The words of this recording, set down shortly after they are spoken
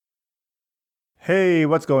Hey,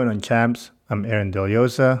 what's going on, champs? I'm Aaron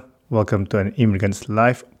Deliosa. Welcome to an Immigrant's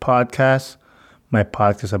Life podcast, my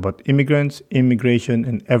podcast about immigrants, immigration,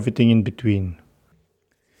 and everything in between.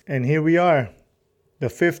 And here we are, the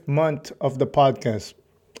fifth month of the podcast.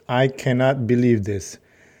 I cannot believe this.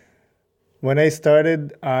 When I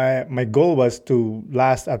started, my goal was to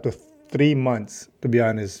last up to 3 months, to be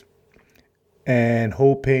honest, and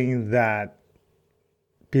hoping that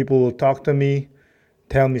people will talk to me,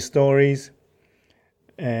 tell me stories.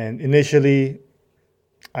 And initially,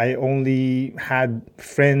 I only had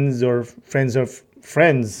friends or friends of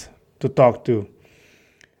friends to talk to.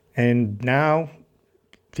 And now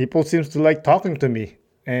people seems to like talking to me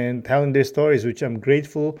and telling their stories, which I'm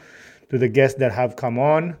grateful to the guests that have come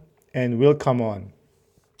on and will come on.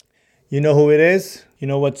 You know who it is? You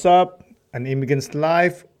know what's up? An Immigrant's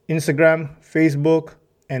Life, Instagram, Facebook,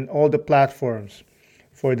 and all the platforms.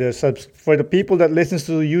 For the people that listens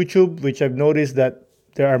to YouTube, which I've noticed that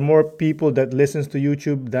there are more people that listens to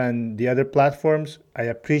YouTube than the other platforms. I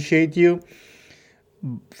appreciate you.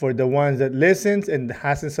 For the ones that listens and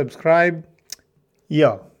hasn't subscribed,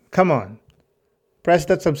 yo, come on. Press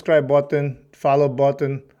that subscribe button, follow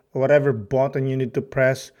button, or whatever button you need to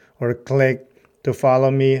press or click to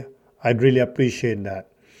follow me. I'd really appreciate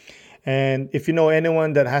that. And if you know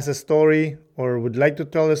anyone that has a story or would like to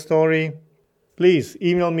tell a story, please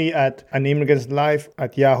email me at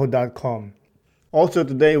animmigrantslife@yahoo.com. Also,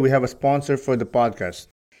 today we have a sponsor for the podcast.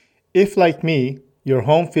 If, like me, your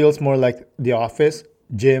home feels more like the office,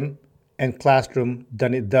 gym, and classroom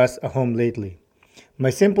than it does a home lately, my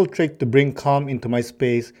simple trick to bring calm into my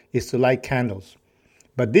space is to light candles.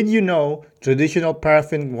 But did you know traditional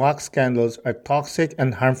paraffin wax candles are toxic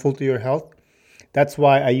and harmful to your health? That's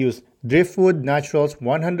why I use Driftwood Naturals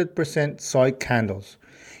 100% soy candles.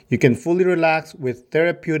 You can fully relax with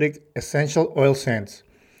therapeutic essential oil scents.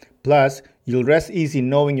 Plus, you'll rest easy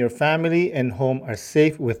knowing your family and home are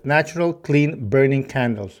safe with natural, clean burning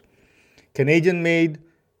candles. Canadian made,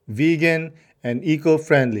 vegan, and eco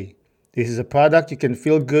friendly. This is a product you can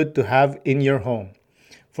feel good to have in your home.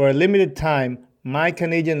 For a limited time, my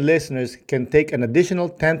Canadian listeners can take an additional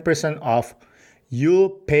 10% off. You'll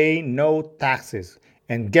pay no taxes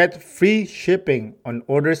and get free shipping on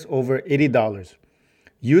orders over $80.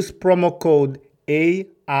 Use promo code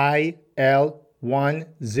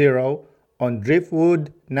AIL10 on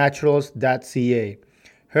driftwoodnaturals.ca.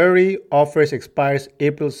 Hurry, offers expires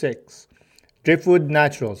April 6. Driftwood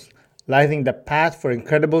Naturals, lighting the path for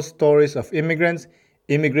incredible stories of immigrants,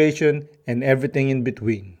 immigration, and everything in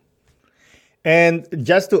between. And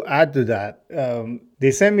just to add to that, they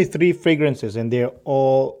sent me 3 fragrances and they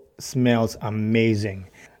all smells amazing.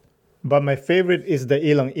 But my favorite is the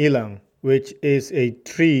ilang ilang, which is a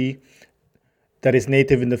tree that is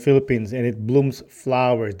native in the Philippines and it blooms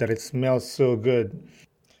flowers that it smells so good.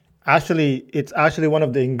 Actually, it's actually one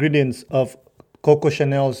of the ingredients of Coco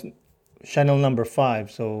Chanel's Chanel number 5.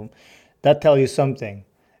 So that tells you something.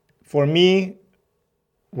 For me,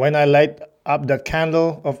 when I light up that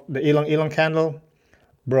candle of the ilang ilang candle,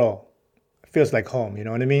 bro, it feels like home, you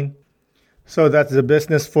know what I mean? So that's the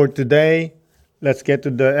business for today. Let's get to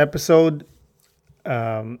the episode.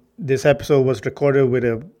 This episode was recorded with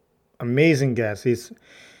an amazing guest.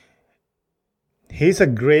 He's a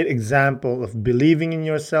great example of believing in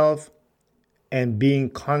yourself and being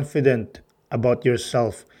confident about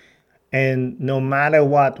yourself. And no matter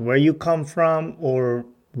what, where you come from or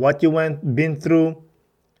what you been through,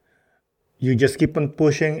 you just keep on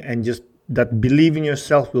pushing and just that believe in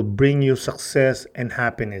yourself will bring you success and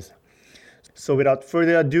happiness. So without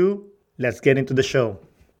further ado, let's get into the show.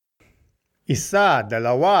 Isa,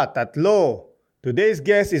 dalawa, tatlo. Today's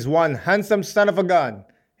guest is one handsome son of a gun.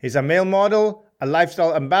 He's a male model, a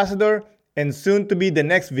lifestyle ambassador, and soon to be the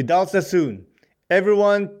next Vidal Sassoon.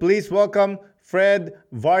 Everyone, please welcome Fred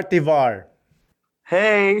Vartivar.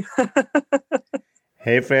 Hey,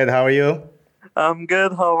 Hey Fred, how are you? I'm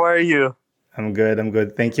good. How are you? I'm good, I'm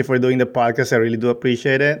good. Thank you for doing the podcast. I really do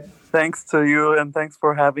appreciate it. Thanks to you and thanks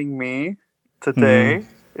for having me Mhm. today.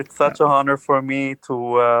 It's such an honor for me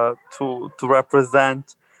to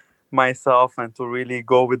represent myself and to really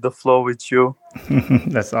go with the flow with you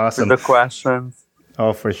That's with awesome. the questions.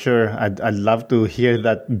 Oh, for sure. I'd love to hear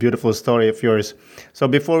that beautiful story of yours. So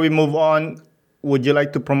before we move on, would you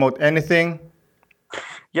like to promote anything?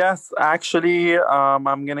 Yes, actually,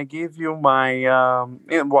 I'm gonna give you my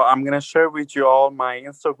I'm gonna share with you all my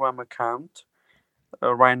Instagram account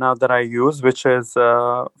right now that I use, which is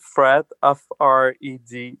Fred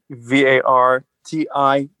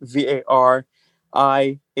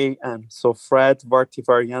FredVartiVarian. So Fred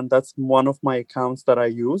Vartivarian. That's one of my accounts that I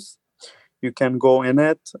use. You can go in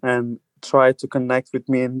it and try to connect with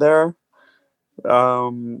me in there.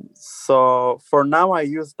 So for now, I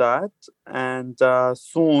use that, and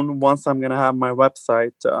soon, once I'm gonna have my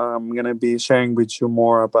website, I'm gonna be sharing with you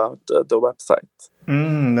more about the website.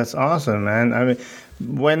 That's awesome, man. I mean,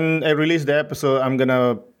 when I release the episode, I'm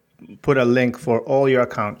gonna put a link for all your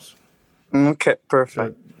accounts, Okay, so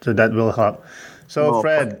perfect. so that will help. So, No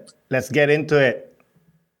Fred, let's get into it.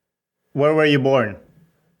 Where were you born?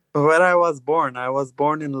 Where I was born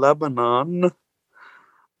in Lebanon,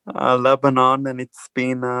 and it's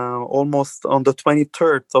been almost on the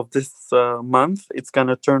 23rd of this month. It's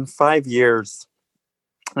gonna turn 5 years.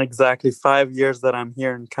 Exactly 5 years that I'm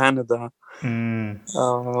here in Canada. Mm,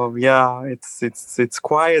 Yeah, it's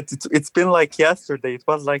quiet. It's been like yesterday. It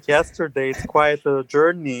was like yesterday. It's quite a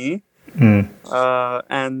journey. mm,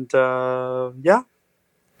 And yeah,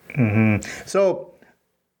 So,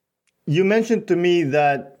 you mentioned to me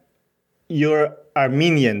that you're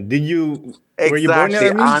Armenian. Were you born in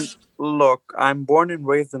exactly. Armenia? I'm born and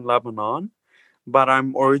raised in Lebanon, but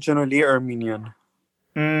I'm originally Armenian.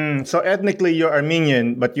 So ethnically you're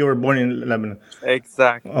Armenian, but you were born in Lebanon.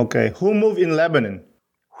 Exactly. Okay. Who moved in Lebanon?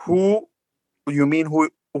 Who you mean who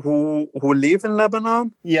live in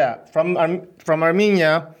Lebanon? Yeah, from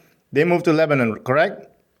Armenia, they moved to Lebanon, correct?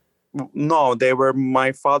 No, they were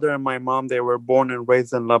my father and my mom. They were born and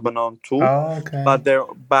raised in Lebanon too, Oh, okay. but their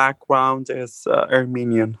background is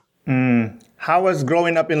Armenian. How was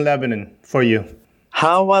growing up in Lebanon for you?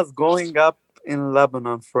 How was growing up in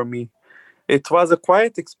Lebanon for me? It was a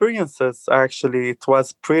quiet experiences actually. It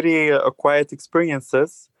was pretty quiet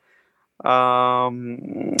experiences.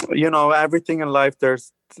 Everything in life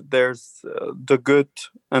there's the good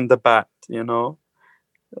and the bad.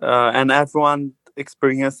 And everyone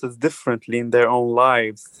experiences differently in their own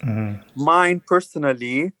lives. Mine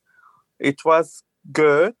personally, it was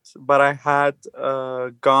good, but I had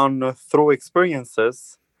gone through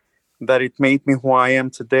experiences that it made me who I am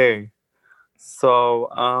today. So,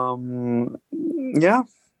 yeah,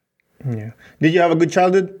 Yeah. Did you have a good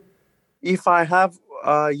childhood? if I have,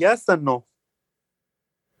 yes and no.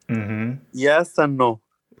 Yes and no.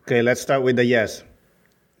 Okay, let's start with the yes.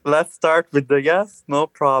 Let's start with the yes, no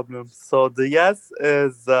problem. So the yes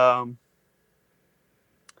is, I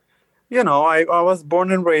was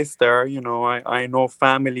born and raised there. I know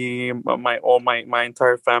family, my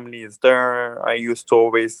entire family is there. I used to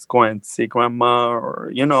always go and see grandma,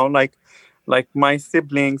 or like my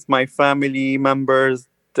siblings, my family members,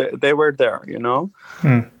 they were there.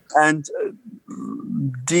 And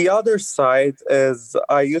the other side is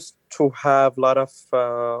I used to have a lot of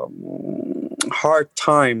hard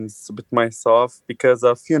times with myself because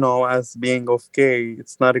of, as being of gay,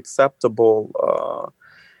 it's not acceptable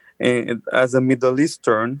as a Middle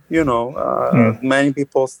Eastern, many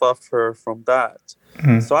people suffer from that.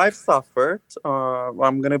 So I've suffered.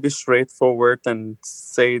 I'm going to be straightforward and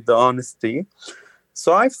say the honesty.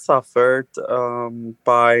 So I've suffered from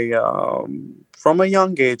a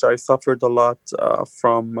young age. I suffered a lot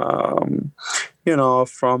from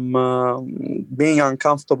being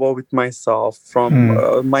uncomfortable with myself,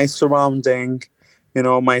 from my surrounding.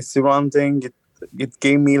 My surrounding, it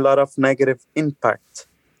gave me a lot of negative impact.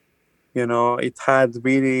 It had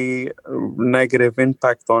really negative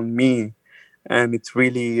impact on me, and it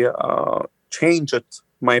really changed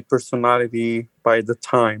my personality by the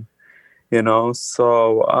time.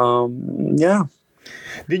 So yeah.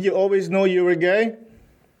 Did you always know you were gay?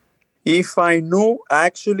 If I knew,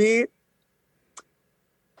 actually,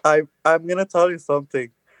 I'm gonna tell you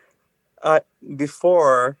something. I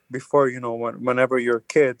before whenever you're a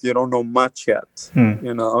kid, you don't know much yet.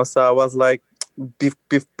 So I was like,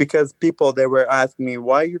 because people, they were asking me,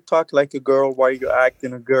 why you talk like a girl, why you act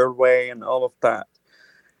in a girl way, and all of that.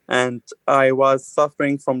 And I was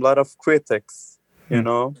suffering from a lot of critics.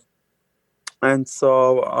 And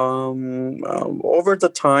so over the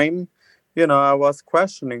time, I was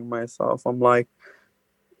questioning myself. I'm like,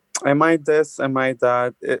 am I this? Am I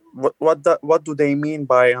that? What do they mean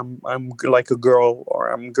by I'm like a girl,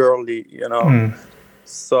 or I'm girly?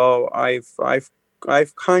 So I've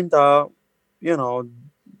kind of,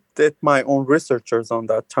 did my own researchers on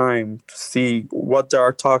that time to see what they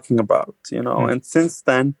are talking about. And since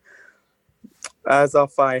then, as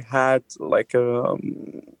of I had like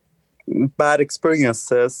bad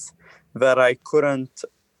experiences that I couldn't,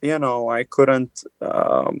 experiment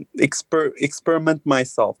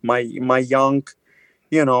myself. Whenever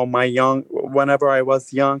I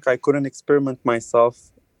was young, I couldn't experiment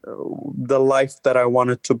myself the life that I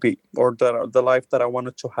wanted to be, or the life that I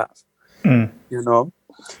wanted to have.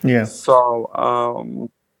 Yeah. So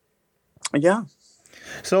yeah.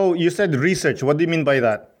 So you said research. What do you mean by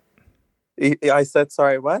that? I said,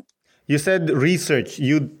 sorry, what? You said research.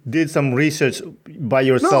 You did some research by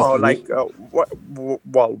yourself. No, like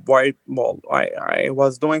I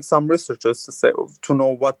was doing some researches to say to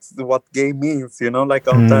know what gay means. Like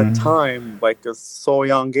on that Mm, time, like a so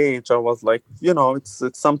young age, I was like,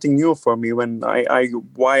 it's something new for me. When I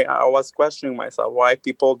why I was questioning myself, why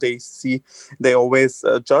people they always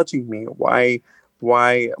judging me, why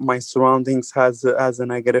my surroundings has a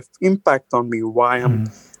negative impact on me,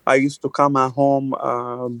 I used to come at home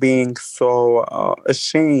being so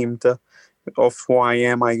ashamed of who I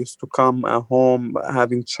am. I used to come at home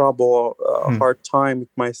having trouble, hard time with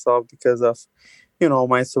myself because of,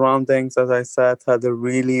 my surroundings. As I said, had a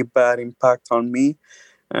really bad impact on me,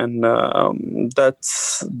 and that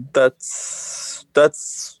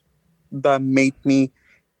made me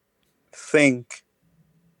think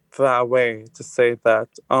that way to say that.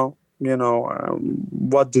 Oh,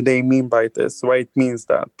 what do they mean by this? Why it means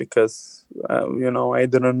that? Because I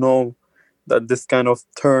didn't know that this kind of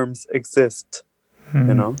terms exist.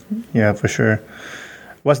 yeah, for sure.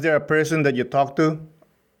 Was there a person that you talked to?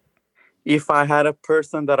 If I had a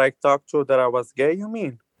person that I talked to that I was gay, you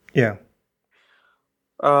mean? Yeah.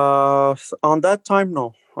 On that time,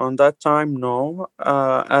 no. On that time, no.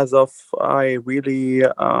 As of I really,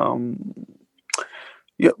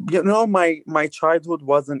 my childhood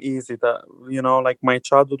wasn't easy. Like my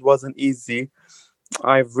childhood wasn't easy.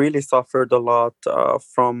 I've really suffered a lot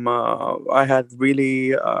from. I had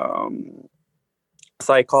really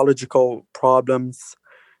psychological problems,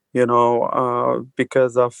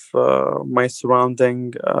 because of my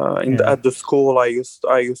surrounding. Yeah. At the school, I used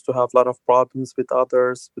to have a lot of problems with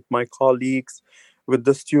others, with my colleagues, with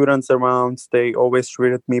the students around. They always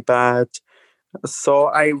treated me bad, so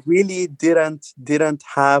I really didn't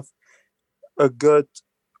have a good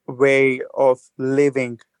way of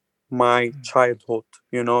living my childhood,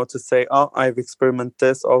 to say, oh, I've experienced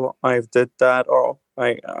this, or I've did that, or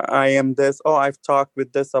I am this, oh, I've talked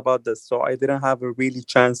with this about this. So I didn't have a really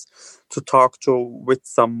chance to talk to with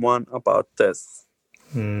someone about this.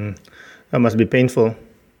 Mm, that must be painful.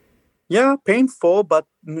 Yeah, painful, but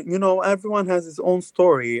everyone has his own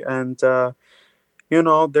story, and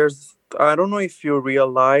there's, I don't know if you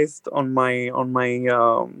realized on my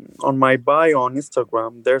bio on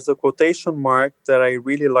Instagram, there's a quotation mark that I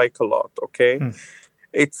really like a lot. Okay,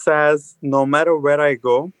 it says, no matter where I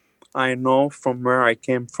go, I know from where I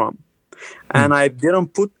came from. And I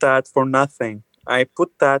didn't put that for nothing. I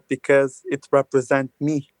put that because it represents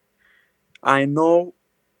me. I know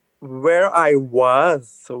where I was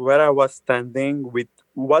standing, with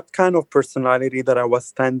what kind of personality that I was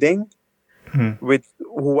standing, with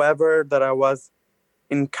whoever that I was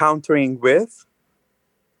encountering with,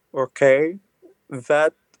 okay,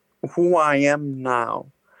 that who I am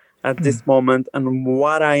now at this moment, and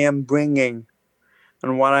what I am bringing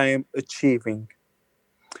and what I am achieving.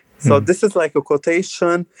 So this is like a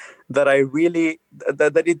quotation that I really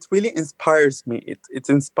that it really inspires me. It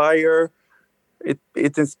inspire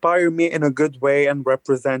me in a good way and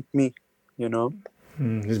represent me.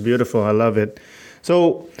 It's beautiful. I love it.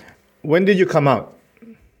 So, when did you come out?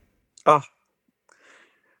 Ah,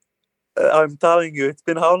 I'm telling you, it's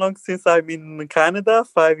been how long since I'm in Canada?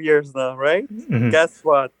 5 years now, right? Guess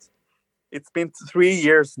what? It's been 3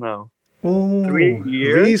 years now. Oh, 3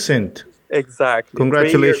 years. recent. Exactly. 3 years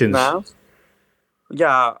Congratulations. now.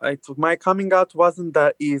 Yeah, my coming out wasn't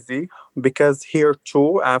that easy, because here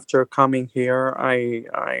too, after coming here,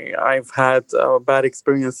 I've had bad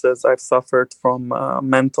experiences. I've suffered from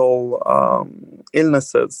mental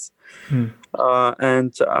illnesses,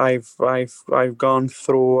 and I've gone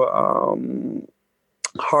through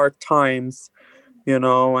hard times,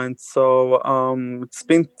 and so it's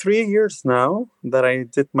been 3 years now that I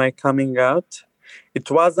did my coming out.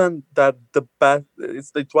 It wasn't the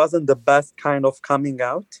best kind of coming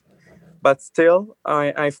out, but still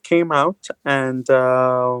I've came out, and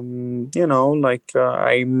like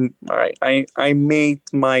I made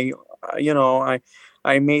my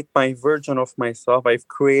I made my version of myself. I've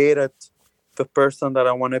created the person that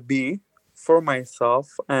I want to be for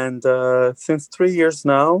myself, and since 3 years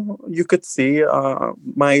now, you could see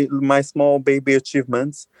my small baby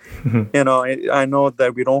achievements. I know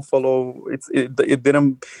that we don't follow it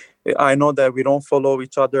didn't I know that we don't follow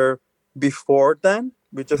each other before then.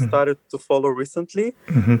 We just started to follow recently.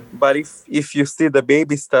 But if you see the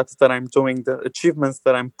baby steps that I'm doing, the achievements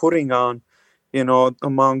that I'm putting on,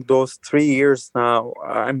 among those 3 years now,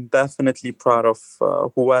 I'm definitely proud of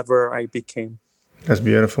whoever I became. That's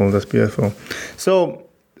beautiful. That's beautiful. So,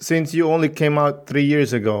 since you only came out 3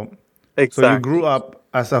 years ago, so you Exactly. grew up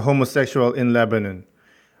as a homosexual in Lebanon.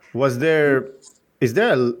 Was there, is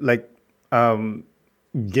there like um,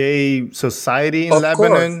 gay society in Of course.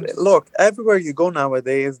 Lebanon? Look, everywhere you go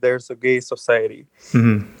nowadays, there's a gay society.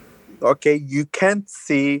 Mm-hmm. Okay, you can't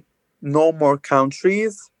see no more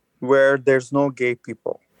countries where there's no gay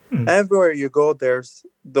people. Everywhere you go, there's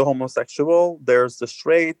the homosexual, there's the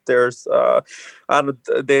straight, there's the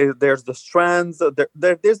trans.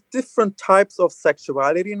 There's different types of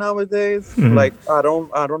sexuality nowadays. Like I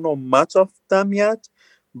don't know much of them yet,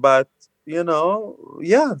 but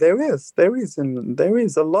yeah, there is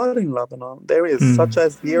a lot in Lebanon. There is such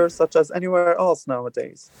as here, such as anywhere else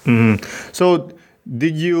nowadays. So,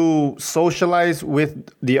 did you socialize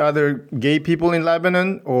with the other gay people in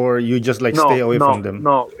Lebanon, or you just like stay No, away from no, them?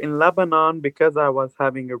 no. In Lebanon, because I was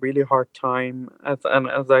having a really hard time,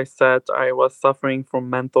 as I said, I was suffering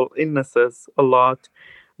from mental illnesses a lot,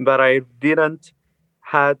 that I didn't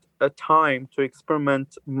had a time to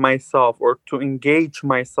experiment myself or to engage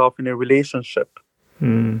myself in a relationship.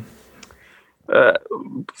 Uh,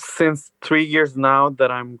 since 3 years now that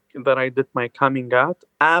I did my coming out,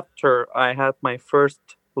 after I had my first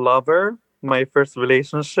lover, my first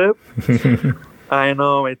relationship. I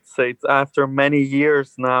know it's after many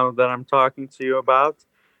years now that I'm talking to you about.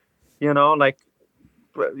 You know, like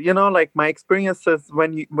like my experiences.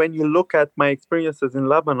 When you look at my experiences in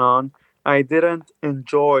Lebanon, I didn't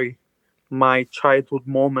enjoy my childhood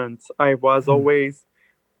moments. I was always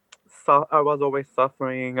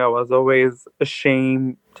suffering. I was always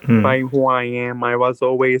ashamed by who I am. I was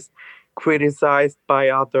always criticized by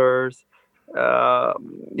others.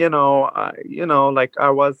 Like I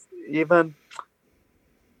was even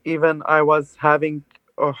I was having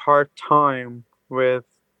a hard time with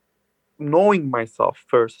knowing myself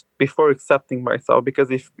first before accepting myself, because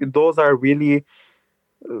if those are really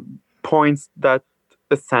points that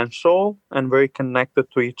essential and very connected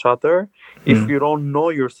to each other. If you don't know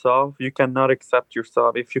yourself, you cannot accept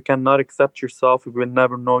yourself. If you cannot accept yourself, you will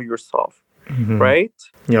never know yourself. Right?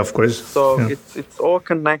 Yeah, of course. So Yeah. it's all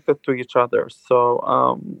connected to each other. So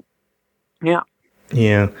yeah.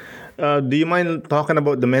 Yeah. Do you mind talking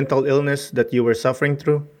about the mental illness that you were suffering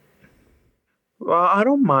through? Well, I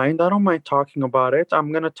don't mind. I don't mind talking about it.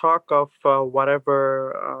 I'm gonna talk of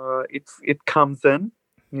whatever it comes in.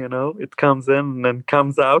 It comes in and then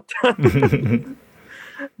comes out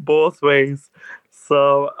both ways.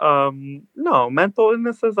 So no, mental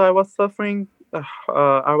illnesses. I was suffering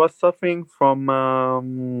from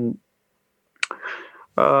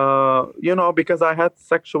because I had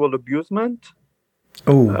sexual abusement.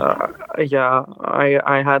 Oh. Yeah,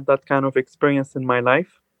 I had that kind of experience in my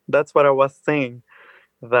life. That's what I was saying.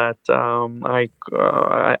 That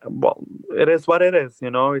well, it is what it is.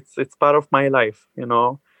 It's part of my life.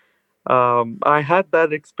 I had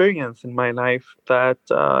that experience in my life that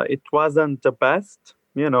it wasn't the best.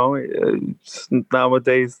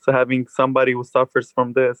 Nowadays having somebody who suffers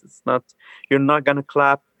from this, it's not. You're not gonna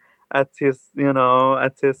clap at his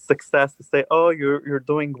success to say, "Oh, you're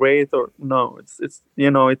doing great," or no. It's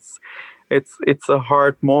a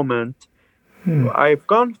hard moment. I've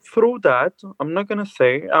gone through that. I'm not gonna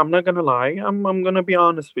say. I'm not gonna lie. I'm gonna be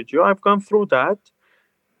honest with you. I've gone through that,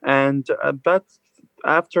 and that's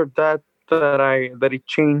after that it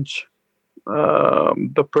changed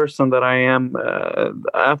the person that I am.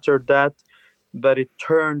 After that it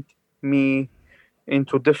turned me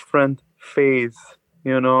into different phase.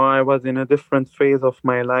 I was in a different phase of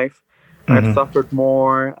my life. I've suffered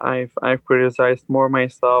more. I've criticized more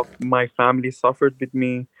myself. My family suffered with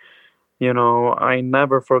me. I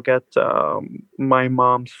never forget my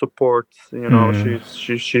mom's support.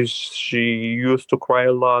 She used to cry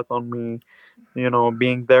a lot on me.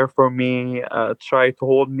 Being there for me, try to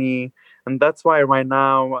hold me, and that's why right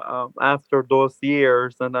now, after those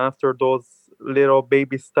years and after those little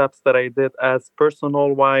baby steps that I did as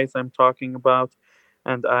personal wise, I'm talking about,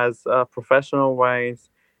 and as professional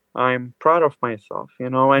wise, I'm proud of myself.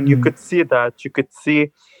 And you could see that. You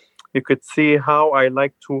could see how I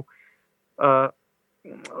like to uh,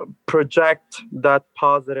 project that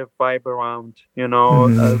positive vibe around,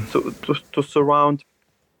 to surround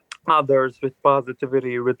others with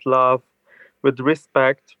positivity, with love, with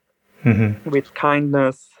respect, with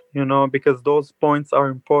kindness, because those points are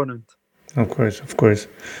important. Of course, of course.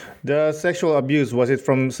 The sexual abuse, was it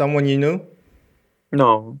from someone you knew?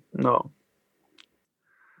 No, no,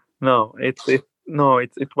 no.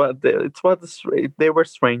 They were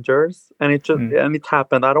strangers, and it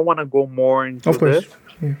happened. I don't want to go more Of into course. this,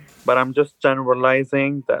 Yeah. but I'm just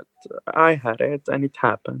generalizing that I had it and it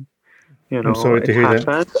happened. I'm sorry to It hear that.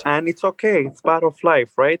 happened, and it's okay. It's part of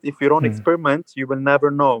life, right? If you don't experiment, you will never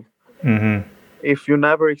know. If you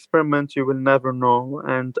never experiment, you will never know.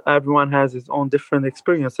 And everyone has his own different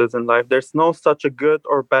experiences in life. There's no such a good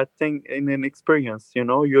or bad thing in an experience. You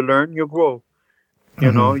learn, you grow.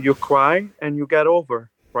 Mm-hmm. You cry and you get over,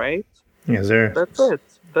 right? Yes, sir. That's it.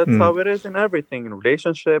 That's Mm. how it is in everything, in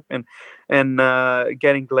relationship and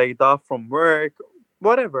getting laid off from work,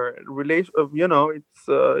 whatever. It's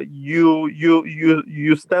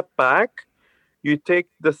you step back, you take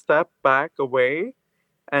the step back away,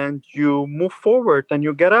 and you move forward and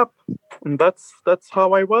you get up. And that's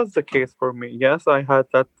how I was the case for me. Yes, I had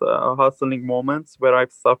that hustling moments where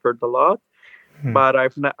I've suffered a lot, Mm. but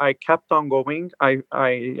I kept on going. I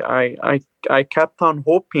kept on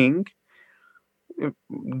hoping.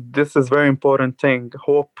 This is very important thing.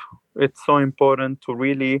 Hope. It's so important to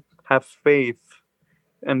really have faith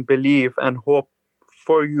and believe and hope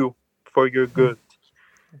for you, for your good.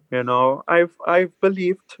 I've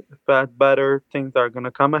believed that better things are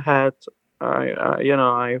gonna come ahead.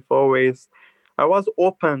 I was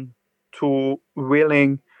open to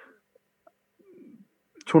willing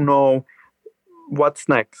to know what's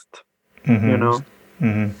next. You Mm-hmm. know,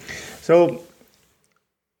 Mm-hmm. So,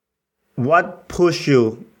 what pushed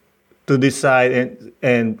you to decide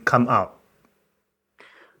and come out?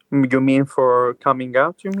 you mean for coming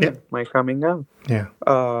out? You Yeah. mean my coming out? Yeah.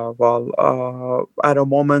 At a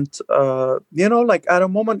moment, like at a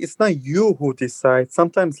moment, it's not you who decides.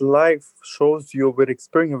 Sometimes life shows you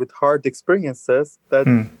with hard experiences that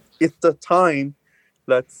Mm. it's the time,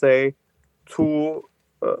 let's say, to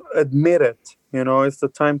admit it. It's the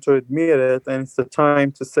time to admit it, and it's the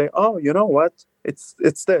time to say, "Oh, you know what? It's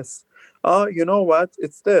this. Oh, you know what?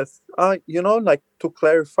 It's this. Like to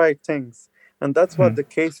clarify things." And that's what Mm. the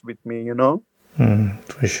case with me. Mm.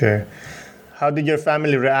 For sure. How did your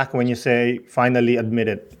family react when you say finally admit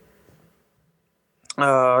it?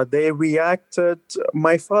 They reacted.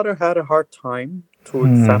 My father had a hard time to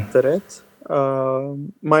Mm. accept it.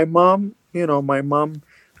 My mom,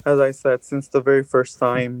 as I said, since the very first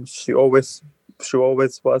time, she always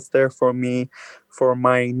was there for me, for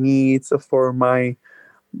my needs, for my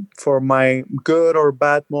good or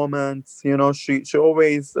bad moments. She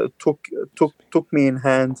always took me in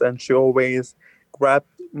hands, and she always grabbed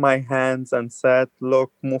my hands and said,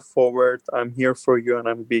 "Look, move forward. I'm here for you, and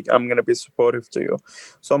I'm gonna be supportive to you."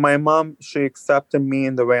 So my mom, she accepted me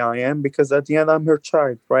in the way I am, because at the end I'm her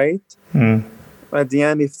child, right? Mm. At the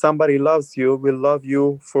end, if somebody loves you, will love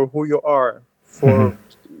you for who you are, Mm-hmm. for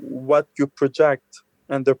what you project,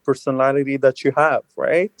 and the personality that you have,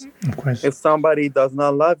 right? Of course. If somebody does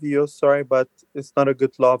not love you, sorry, but it's not a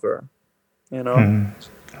good lover, you know? Mm.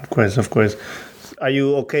 Of course. Of course. Are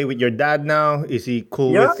you okay with your dad now? Is he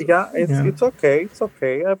cool Yeah, with? yeah, it's Yeah. it's okay. It's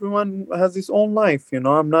okay. Everyone has his own life.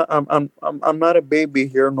 I'm not a baby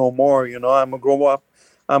here no more, I'm a grow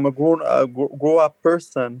up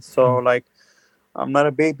person. So like I'm not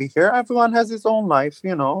a baby here. Everyone has his own life,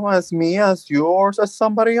 as me, as you, or as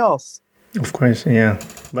somebody else. Of course. Yeah.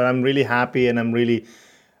 But I'm really happy, and I'm really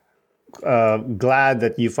glad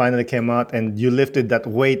that you finally came out and you lifted that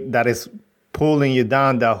weight that is pulling you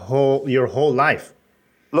down your whole life.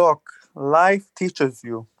 Look, life teaches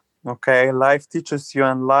you, okay? Life teaches you,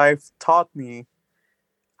 and life taught me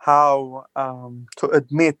how to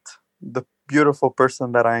admit the beautiful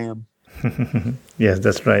person that I am. Yes,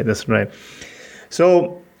 that's right. That's right.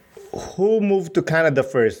 So, who moved to Canada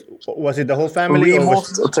first? Was it the whole family We or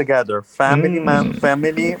moved was? together,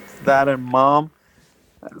 family, dad and mom,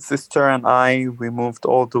 sister and I. We moved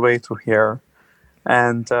all the way to here,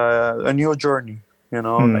 and a new journey.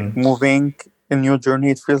 Like Hmm. moving a new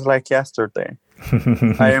journey. It feels like yesterday.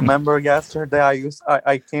 I remember yesterday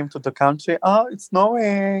I came to the country. Oh, it's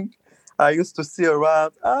snowing. I used to see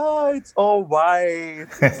around. Oh, it's all white.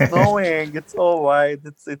 It's snowing. It's all white.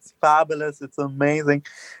 It's fabulous. It's amazing.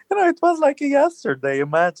 It was like yesterday.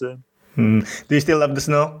 Imagine. Hmm. Do you still love the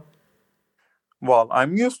snow? Well,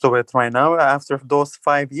 I'm used to it right now. After those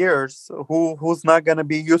 5 years, who's not gonna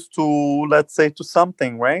be used to, let's say, to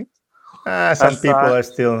something, right? Some As people are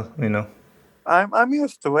still. I'm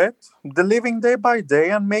used to it. The living day by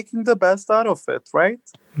day and making the best out of it, right?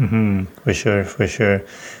 For sure, for sure.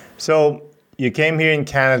 So you came here in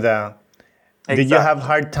Canada. Did you have Exactly.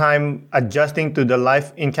 hard time adjusting to the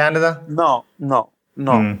life in Canada? No, no,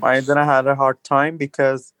 no. Hmm. I didn't have a hard time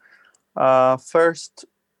because first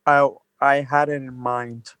I I had it in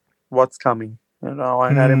mind what's coming.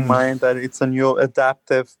 I had in Hmm. mind that it's a new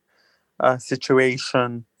adaptive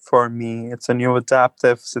situation for me. It's a new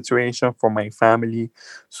adaptive situation for my family.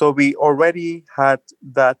 So we already had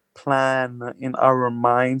that plan in our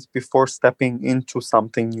minds before stepping into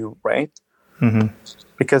something new, right? Hmm.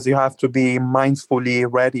 Because you have to be mindfully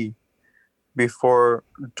ready before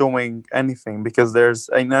doing anything, because there's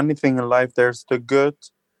in anything in life there's the good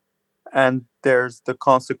and there's the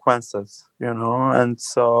consequences, and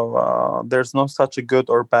so there's no such a good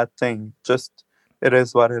or bad thing, just it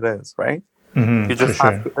is what it is, right? You For just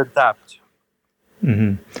have sure. to adapt.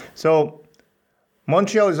 So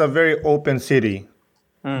Montreal is a very open city,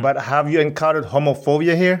 Mm. but have you encountered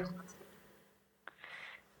homophobia here?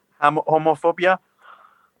 Homophobia,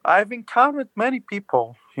 I've encountered many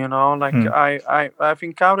people, like I've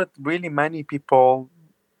encountered really many people.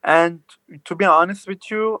 And to be honest with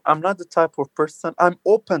you, I'm not the type of person. I'm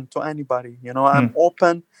open to anybody, I'm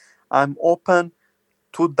open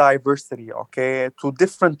to diversity, okay, to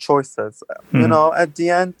different choices. At the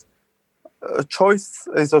end, a choice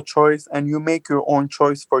is a choice, and you make your own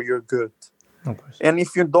choice for your good. Of course. And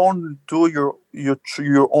if you don't do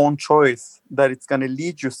your own choice, that it's going to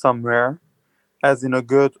lead you somewhere, as in a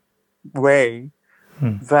good way,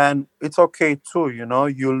 then it's okay too.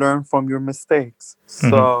 You learn from your mistakes.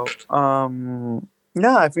 So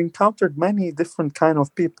yeah, I've encountered many different kind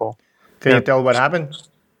of people. Can you tell what happened?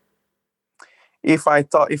 If I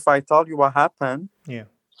tell you what happened, Yeah.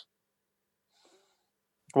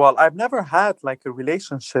 well, I've never had like a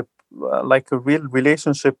relationship, like a real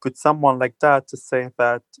relationship with someone like that, to say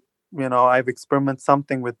that I've experimented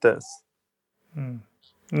something with this.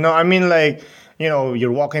 No, I mean like,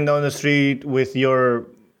 you're walking down the street with your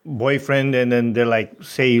boyfriend and then they're like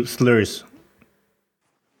say slurs.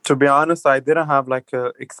 To be honest, I didn't have like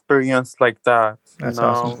a experience like that. That's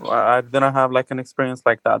awesome. I didn't have like an experience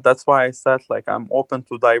like that. That's why I said like I'm open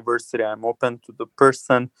to diversity. I'm open to the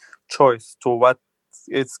person choice, to what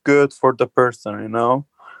is good for the person.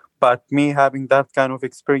 But me having that kind of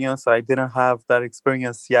experience, I didn't have that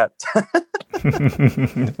experience yet.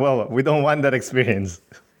 Well, we don't want that experience.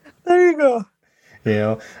 There you go.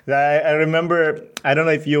 I remember, I don't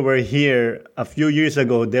know if you were here a few years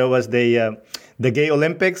ago, there was the Gay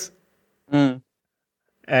Olympics.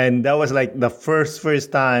 And that was like the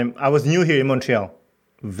first time. I was new here in Montreal,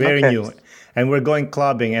 very new. And we're going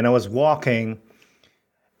clubbing and I was walking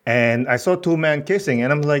and I saw two men kissing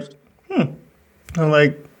and I'm like, I'm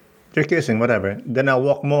like, they're kissing, whatever. Then I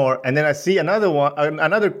walk more and then I see another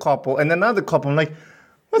couple and another couple. I'm like,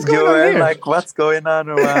 what's going on here? Like, what's going on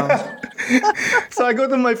around? So I go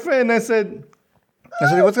to my friend and I said,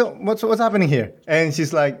 what's happening here? And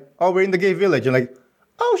she's like, oh, we're in the gay village. I'm like,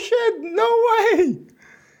 oh shit, no way.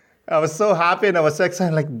 I was so happy and I was so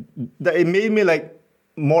excited. Like, it made me like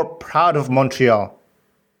more proud of Montreal.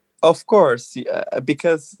 Of course,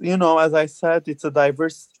 because as I said, it's a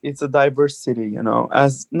diverse city.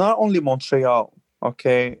 As not only Montreal,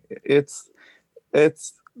 okay, it's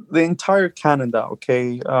the entire Canada.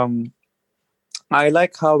 Okay, I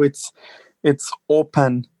like how it's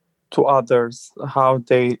open to others, how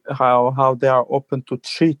they are open to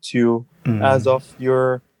treat you as of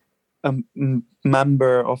you're a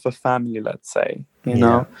member of a family, let's say.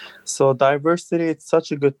 So diversity, it's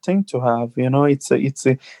such a good thing to have. It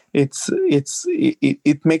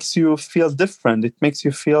makes you feel different. It makes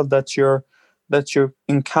you feel that you're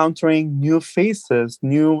encountering new faces,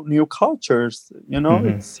 new cultures.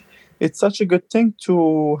 It's such a good thing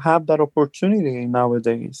to have that opportunity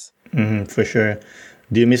nowadays. For sure.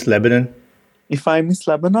 Do you miss Lebanon? If I miss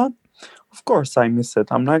Lebanon, of course I miss it.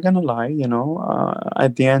 I'm not gonna lie.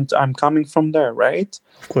 At the end, I'm coming from there, right?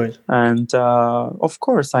 Of course. And of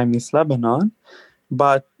course I miss Lebanon,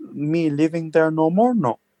 but me living there no more.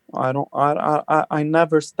 No, I don't. I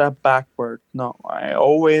never step backward. No, I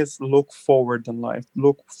always look forward in life.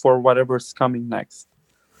 Look for whatever's coming next.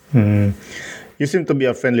 You seem to be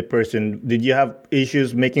a friendly person. Did you have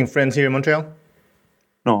issues making friends here in Montreal?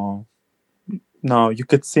 No, you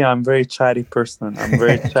could see I'm a very chatty person. I'm a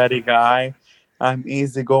very chatty guy. I'm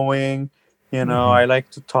easygoing. I like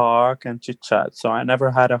to talk and chit chat. So I never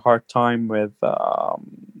had a hard time with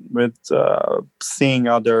seeing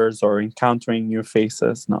others or encountering new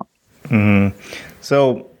faces. No.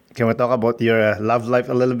 So can we talk about your love life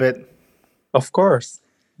a little bit? Of course.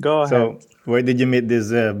 Go ahead. So where did you meet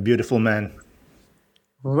this beautiful man?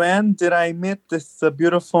 When did I meet this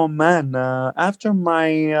beautiful man? After my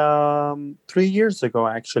 3 years ago,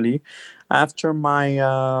 actually, after my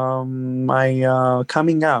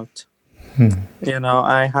coming out.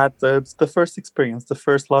 I had the first experience, the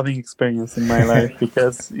first loving experience in my life,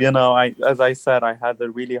 because as I said, I had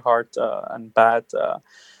a really hard and bad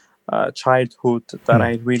childhood that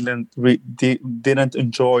I really didn't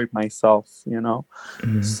enjoy myself,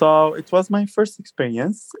 So it was my first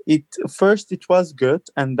experience. It was good,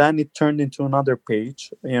 and then it turned into another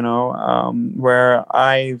page, where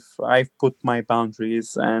I've put my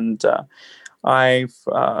boundaries, and I've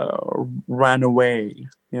ran away,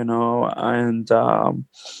 and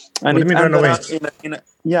What do you it mean run ended away? up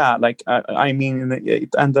yeah, like I mean,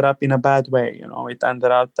 it ended up in a bad way. It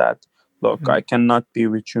ended up that, look, I cannot be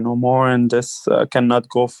with you no more, and this cannot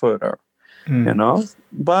go further.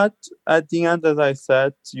 But at the end, as I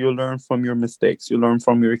said, you learn from your mistakes, you learn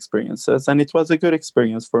from your experiences, and it was a good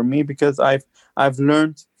experience for me because I've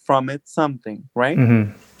learned from it something, right?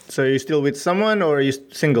 So you're still with someone, or are you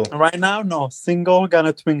single? Right now, no, single,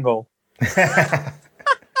 gonna twingle.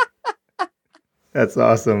 That's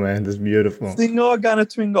awesome, man. That's beautiful. Single, gonna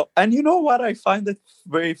twingle. And you know what? I find it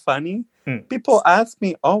very funny. People ask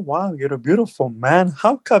me, "Oh wow, you're a beautiful man.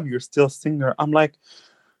 How come you're still single?" I'm like,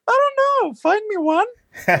 I don't know. Find me one.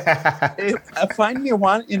 Find me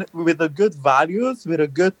one with a good values, with a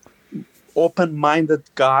good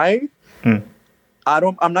open-minded guy.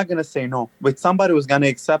 I'm not gonna say no. With somebody who's gonna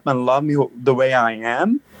accept and love me the way I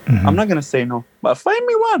am, I'm not gonna say no. But find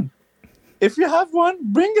me one. If you have one,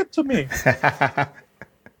 bring it to me.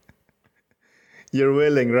 You're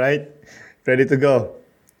willing, right? Ready to go.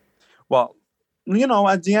 Well,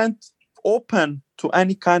 at the end, open to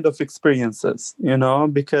any kind of experiences,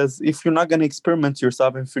 because if you're not going to experiment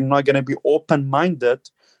yourself, if you're not going to be open-minded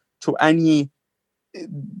to any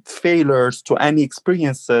failures, to any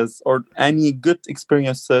experiences, or any good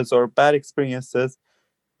experiences or bad experiences,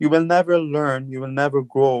 you will never learn, you will never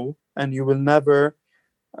grow, and you will never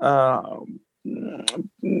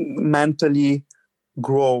mentally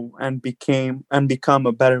grow and become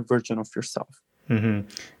a better version of yourself.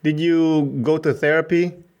 Did you go to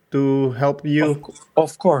therapy to help you?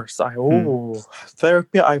 Of course.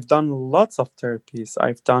 Therapy. I've done lots of therapies.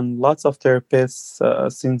 I've done lots of therapies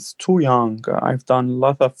since too young. I've done a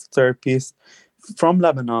lot of therapies from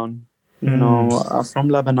Lebanon, from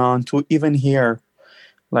Lebanon to even here.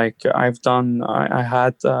 Like I had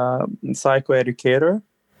a psychoeducator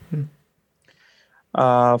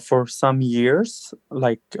for some years.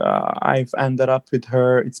 Like I've ended up with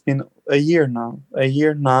her. It's been a year now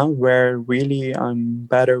where really I'm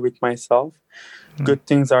better with myself. Good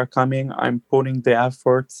things are coming. I'm putting the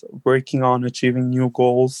efforts, working on achieving new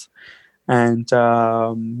goals. And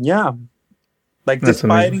like That's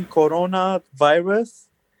despite amazing. coronavirus,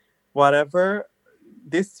 whatever,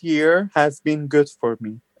 this year has been good for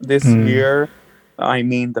me. This year, I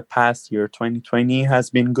mean, the past year, 2020, has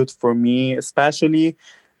been good for me, especially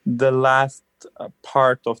the last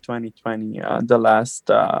part of 2020, the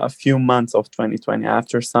last few months of 2020.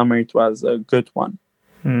 After summer, it was a good one.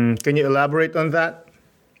 Can you elaborate on that?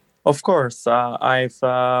 Of course. I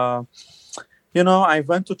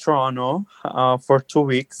went to Toronto for 2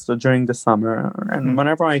 weeks during the summer. And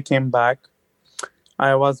whenever I came back,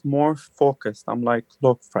 I was more focused. I'm like,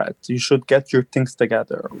 look, Fred, you should get your things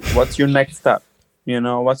together. What's your next step?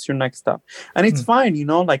 What's your next step? And it's fine,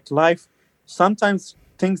 like life, sometimes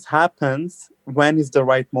things happens when is the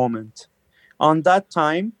right moment. On that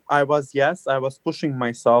time, I was pushing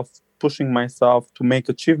myself to make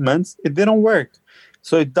achievements. It didn't work.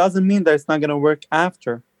 So it doesn't mean that it's not going to work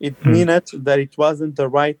after. It means that it wasn't the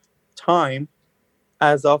right time,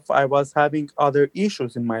 as of I was having other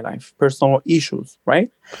issues in my life, personal issues,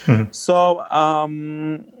 right? So,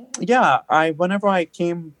 whenever I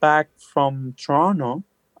came back from Toronto,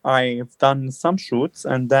 I've done some shoots,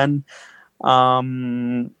 and then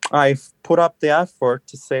I've put up the effort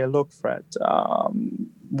to say, look, Fred,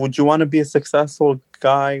 would you want to be a successful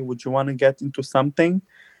guy? Would you want to get into something?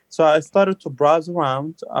 So I started to browse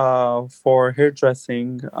around for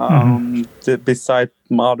hairdressing, beside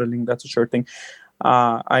modeling. That's a sure thing.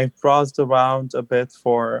 I browsed around a bit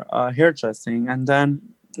for hairdressing, and then,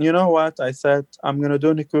 you know what? I said, I'm going to do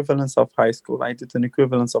an equivalence of high school. I did an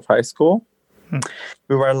equivalence of high school.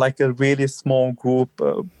 We were like a really small group,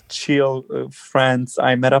 chill friends.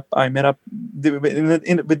 I met up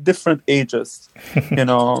with different ages. We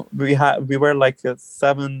were like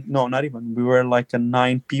we were like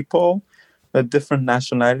 9 people with different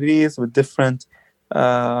nationalities, with different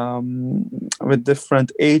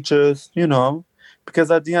ages,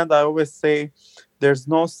 because at the end, I always say there's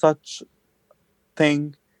no such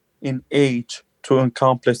thing in age to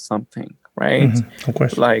accomplish something, right? Of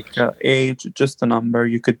course. Like age, just a number.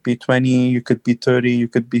 You could be 20, you could be 30, you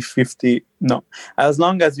could be 50. No, as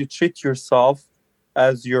long as you treat yourself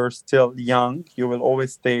as you're still young, you will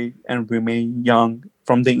always stay and remain young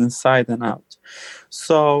from the inside and out.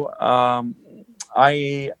 So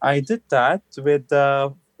I did that with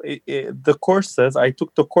the courses. I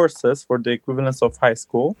took the courses for the equivalence of high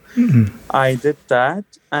school. I did that,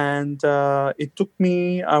 and it took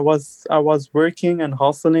me. I was working and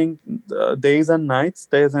hustling days and nights,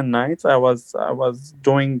 days and nights. I was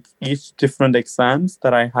doing each different exams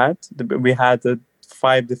that I had. We had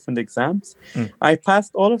 5 different exams. Mm. I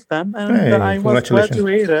passed all of them, and Hey, I was congratulations.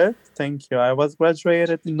 graduated. Thank you. I was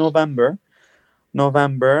graduated in November,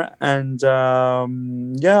 and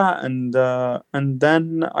yeah, and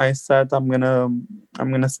then I said I'm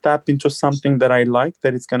gonna step into something that I like,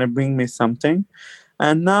 that is gonna bring me something,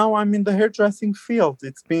 and now I'm in the hairdressing field.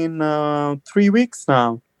 It's been 3 weeks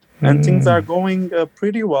now, and things are Mm. going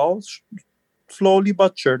pretty well, slowly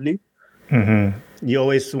but surely. You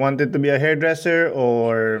always wanted to be a hairdresser,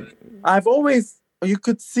 or I've always, you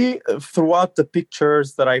could see throughout the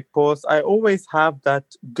pictures that I post, I always have that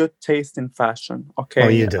good taste in fashion. oh,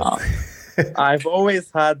 Okay, you do? I've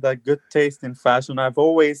always had that good taste in fashion. I've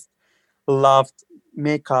always loved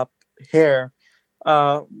makeup, hair,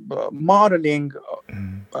 modeling,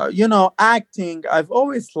 acting. I've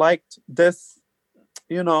always liked this,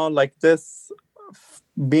 like this,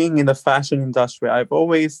 being in the fashion industry. I've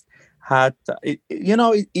always had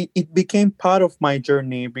it became part of my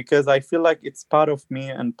journey, because I feel like it's part of me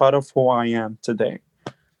and part of who I am today.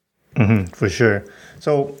 For sure.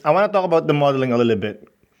 So I want to talk about the modeling a little bit.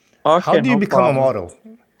 How Okay, do you no become a problem. model?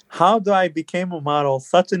 How do I became a model?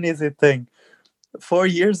 Such an easy thing. 4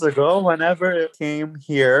 years ago, whenever I came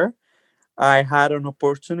here, I had an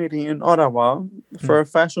opportunity in Ottawa for Mm. a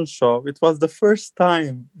fashion show. It was the first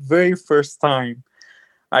time, very first time.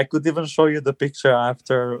 I could even show you the picture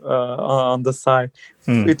after on the side.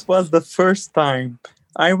 Mm. It was the first time.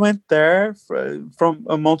 I went there from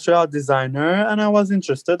a Montreal designer, and I was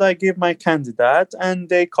interested. I gave my candidate, and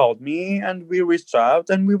they called me, and we reached out,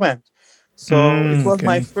 and we went. So it was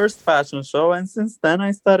my Okay. first fashion show, and since then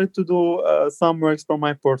I started to do some works for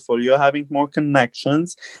my portfolio, having more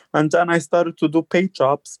connections, and then I started to do paid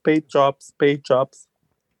jobs,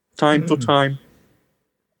 time to Mm. time,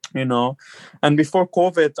 you know. And before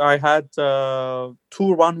COVID, I had 2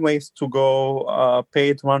 runways to go,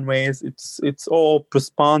 paid runways. It's all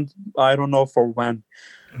postponed. I don't know for when,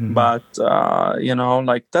 but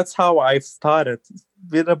like, that's how I've started,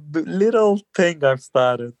 with a little thing I've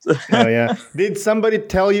started. Oh yeah. Did somebody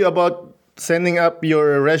tell you about sending up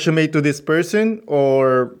your resume to this person,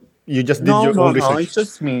 or you just did No, your no, own no. research? It's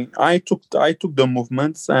just me. I took the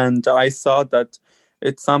movements, and I saw that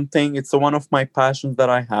it's something. It's one of my passions that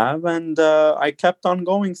I have, and I kept on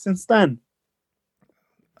going since then.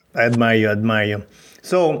 I admire you. Admire you.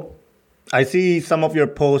 So I see some of your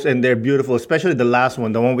posts, and they're beautiful, especially the last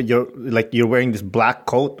one, the one with your like you're wearing this black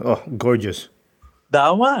coat. Oh, gorgeous.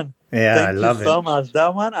 That one. Yeah, I Thank you love it. so much.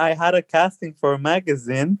 That one, I had a casting for a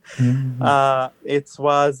magazine. Mm. It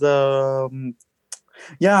was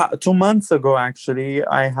yeah, 2 months ago actually.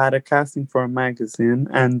 I had a casting for a magazine,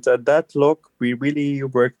 and that look, we really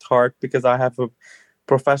worked hard, because I have a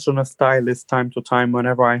professional stylist time to time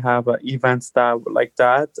whenever I have events that like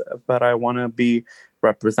that. But I want to be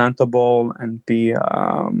representable and be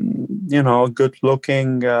a good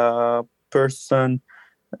looking person,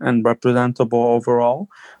 and representable overall.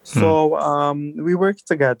 Mm. So we worked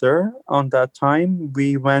together on that time.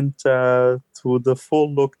 We went through the full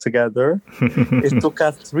look together. It took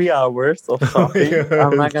us 3 hours of Oh, shopping.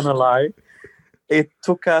 I'm yeah. not gonna lie. It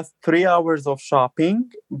took us 3 hours of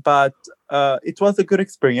shopping, but it was a good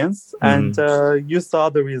experience. And Mm. you saw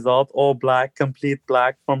the result, all black, complete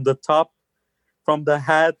black, from the top, from the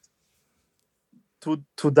head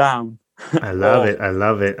to down. I love All it. I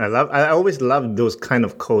love it. I always love those kind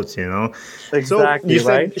of coats. So you exactly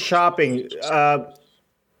right. said shopping.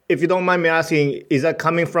 If you don't mind me asking, is that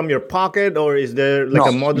coming from your pocket, or is there like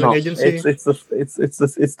a No, modeling no. agency?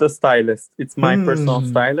 It's the stylist. It's my personal Mm.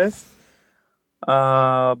 stylist.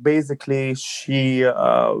 Basically, she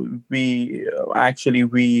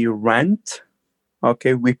we rent.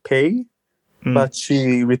 Okay, we pay, Mm. but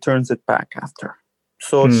she returns it back after.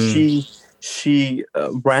 So Mm. she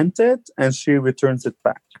rented, and she returns it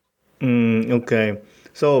back. Okay.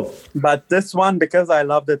 So But this one, because I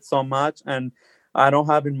loved it so much, and I don't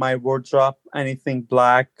have in my wardrobe anything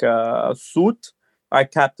black suit, I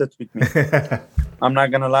kept it with me. I'm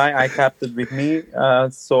not gonna lie, I kept it with me.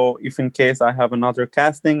 So if in case I have another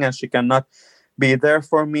casting and she cannot be there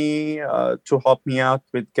for me to help me out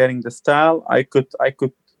with getting the style, I could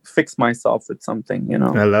fix myself with something.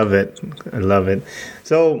 I love it. I love it.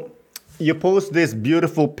 So you post these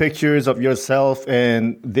beautiful pictures of yourself,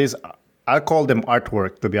 and this, I call them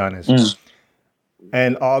artwork, to be honest. Mm.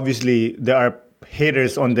 And obviously, there are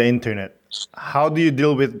haters on the internet. how do you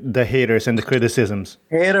deal with the haters and the criticisms?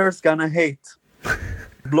 Haters gonna hate.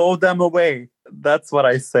 Blow them away. That's what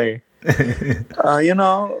I say.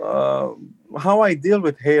 How I deal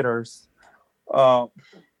with haters. Uh,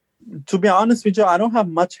 to be honest with you, I don't have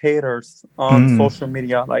much haters on Mm. social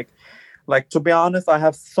media. Like to be honest, I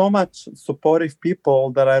have so much supportive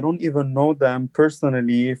people that I don't even know them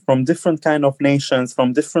personally from different kind of nations,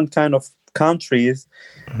 from different kind of countries,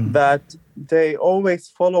 that they always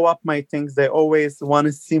follow up my things. They always want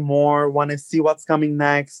to see more, want to see what's coming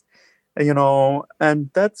next, and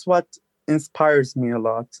that's what inspires me a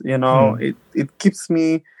lot. Mm. It keeps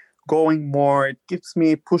me going more. It keeps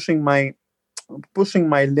me pushing my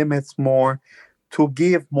limits more, to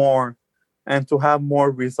give more and to have more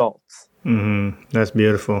results. That's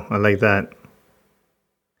beautiful. I like that. Yeah.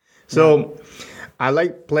 So I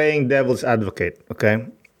like playing devil's advocate. Okay.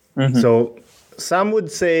 hmm So some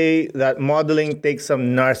would say that modeling takes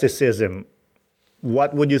some narcissism.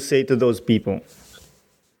 What would you say to those people?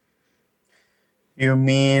 You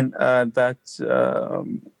mean that?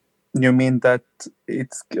 You mean that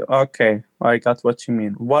it's okay? I got what you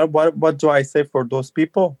mean. What do I say for those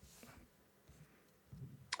people?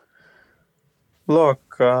 Look,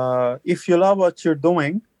 if you love what you're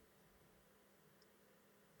doing,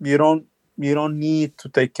 you don't you don't need to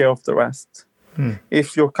take care of the rest.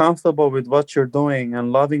 If you're comfortable with what you're doing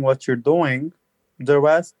and loving what you're doing, the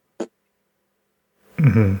rest,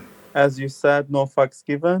 as you said, no fucks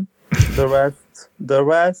given. The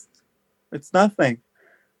rest, it's nothing.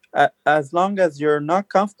 As long as you're not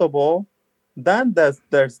comfortable, then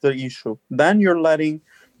there's the issue. Then you're letting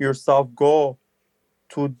yourself go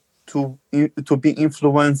to to be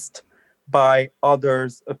influenced by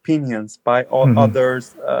others' opinions, by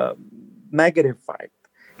others' negative vibe.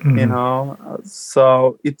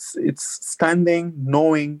 So it's standing,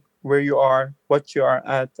 knowing where you are, what you are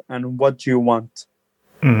at, and what you want.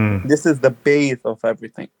 This is the base of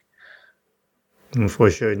everything. For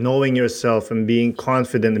sure. Knowing yourself and being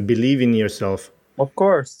confident and believing in yourself. Of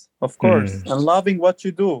course, and loving what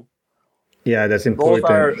you do. Yeah, that's Those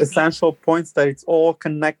are important. essential points, that it's all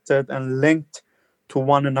connected and linked to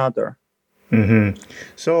one another.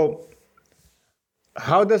 So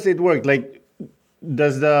how does it work? Like,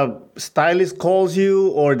 does the stylist calls you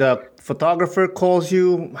or the photographer calls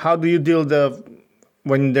you? How do you deal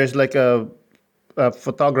when there's like a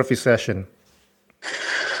photography session?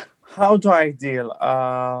 How do I deal?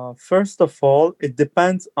 First of all, it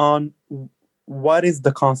depends on what is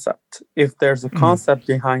the concept. If there's a concept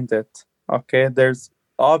behind it, okay, there's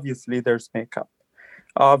makeup.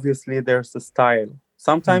 Obviously, there's a style.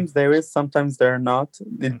 Sometimes there is, sometimes there are not.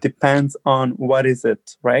 It depends on what is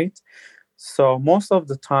it, right? So most of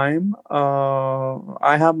the time,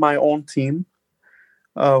 I have my own team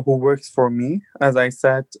who works for me. As I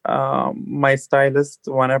said, my stylist,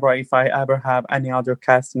 if I ever have any other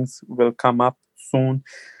castings, will come up soon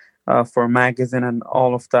for magazine and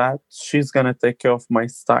all of that. She's gonna take care of my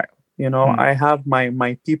style. I have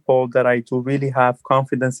my people that I do really have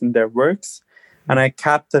confidence in their works, and I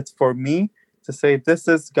kept it for me to say this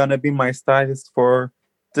is gonna be my stylist for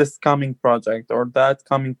this coming project or that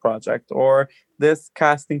coming project or this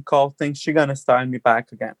casting call thing. She's gonna style me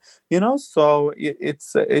back again. So it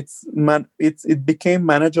became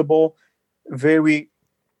manageable, very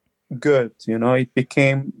good. It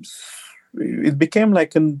became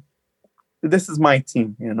like this is my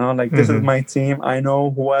team. Like this is my team. I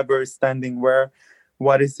know whoever is standing where,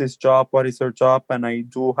 what is his job, what is her job, and I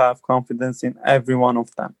do have confidence in every one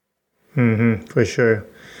of them. For sure.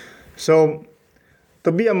 So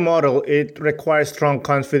to be a model, it requires strong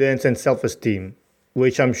confidence and self-esteem,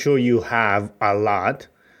 which I'm sure you have a lot.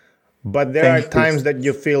 But there are Thank you. times that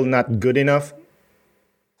you feel not good enough.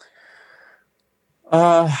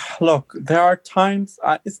 Look, there are times,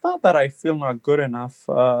 it's not that I feel not good enough.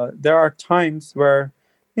 There are times where,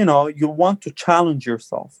 you want to challenge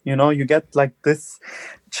yourself. You get like this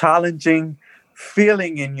challenging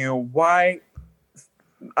feeling in you. Why?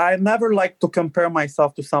 I never like to compare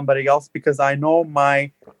myself to somebody else, because I know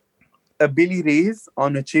my abilities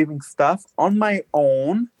on achieving stuff on my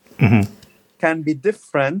own can be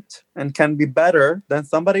different and can be better than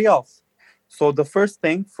somebody else. So the first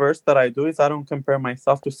that I do is I don't compare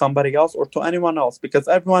myself to somebody else or to anyone else, because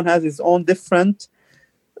everyone has his own different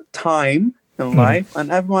time in life,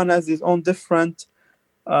 and everyone has his own different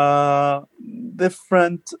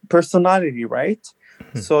personality, right?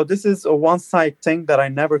 So this is a one-side thing that I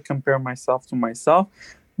never compare myself to myself.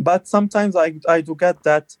 But sometimes I do get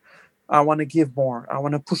that I want to give more. I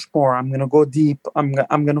want to push more. I'm going to go deep. I'm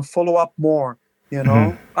going to follow up more. You Mm-hmm.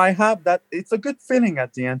 know, I have that. It's a good feeling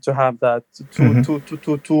at the end to have that, Mm-hmm.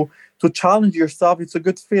 to challenge yourself. It's a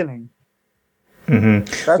good feeling. Mm-hmm.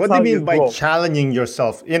 That's What do how you you mean by grow. challenging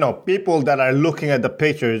yourself? You know, people that are looking at the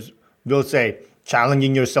pictures will say,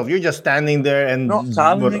 challenging yourself. You're just standing there No, and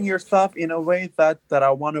challenging what? yourself in a way that I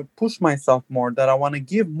want to push myself more, that I want to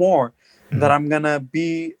give more, that I'm gonna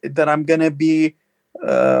be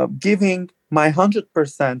giving my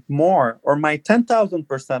 100% more, or my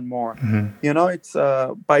 10,000% more. You know, it's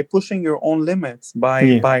by pushing your own limits, by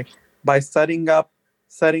Yeah. by setting up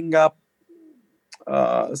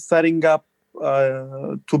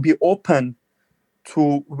to be open,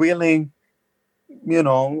 to willing,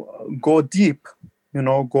 go deep,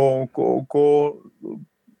 go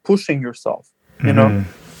pushing yourself, you know.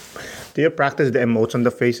 Do you practice the emotes on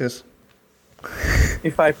the faces?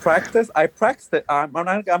 If I practiced it. I'm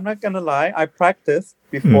not gonna lie, I practiced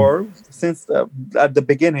Mm. before, since at the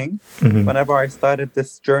beginning, whenever I started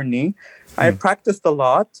this journey. I practiced a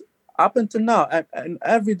lot up until now, and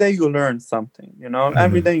every day you learn something,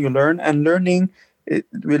 every day you learn, and learning, it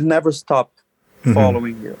will never stop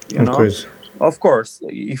following you Of know course. Of course,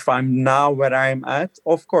 if I'm now where I'm at,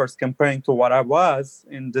 of course, comparing to what I was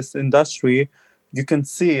in this industry, you can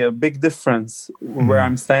see a big difference where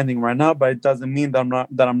I'm standing right now. But it doesn't mean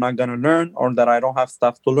that I'm not gonna learn, or that I don't have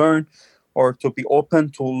stuff to learn, or to be open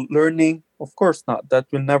to learning. Of course not. That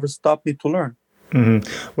will never stop me to learn.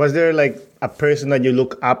 Was there like a person that you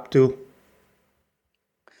look up to?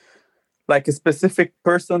 Like a specific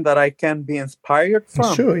person that I can be inspired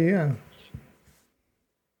from? Sure, yeah.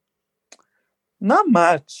 Not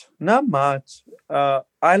much. Not much.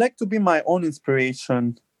 I like to be my own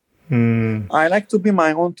inspiration. Mm. I like to be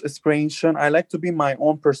my own inspiration. I like to be my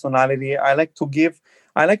own personality. I like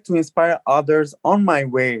to inspire others on my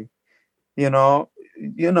way. You know,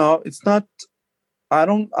 it's not, I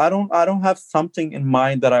don't have something in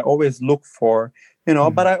mind that I always look for,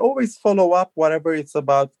 but I always follow up whatever it's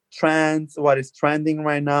about trends, what is trending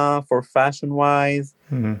right now for fashion wise,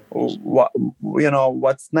 what,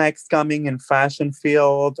 what's next coming in fashion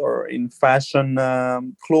field, or in fashion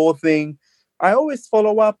clothing. I always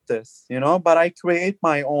follow up this, but I create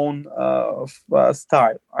my own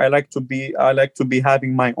style. I like to be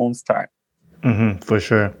having my own style. For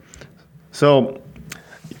sure. So,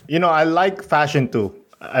 I like fashion too.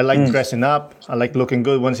 I like Mm, dressing up. I like looking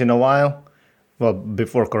good once in a while. Well,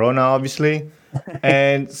 before Corona, obviously.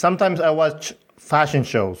 And sometimes I watch fashion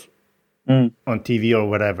shows mm, on TV or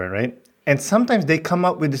whatever, right? And sometimes they come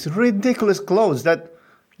up with this ridiculous clothes that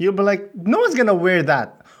you'll be like, no one's gonna wear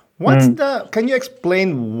that. mm. Can you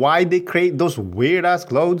explain why they create those weird ass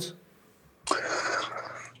clothes?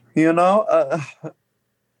 You know,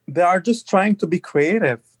 they are just trying to be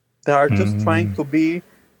creative. They are just trying to be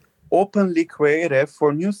openly creative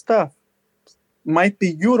for new stuff. Might be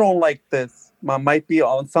you don't like this. Might be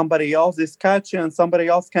on somebody else is catchy, and somebody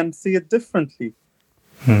else can see it differently.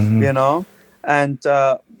 You know, and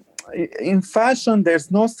in fashion,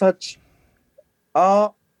 there's no such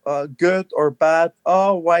good or bad.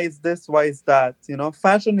 Oh, why is this? Why is that?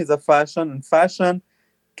 Fashion is a fashion, and fashion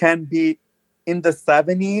can be in the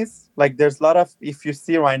 70s. Like, there's a lot of, if you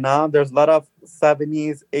see right now, there's a lot of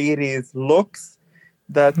 70s, 80s looks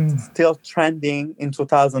that still trending in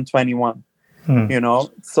 2021.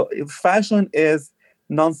 So fashion is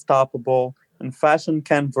non-stoppable, and fashion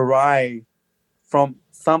can vary from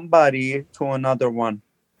somebody to another one,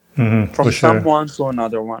 For from sure. someone to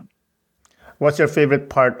another one. What's your favorite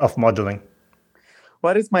part of modeling?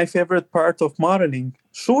 What is my favorite part of modeling?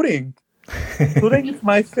 Shooting. Shooting is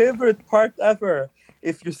my favorite part ever.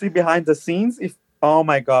 If you see behind the scenes, if oh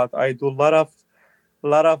my god, I do a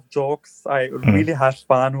lot of jokes. I really have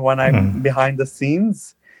fun when I'm behind the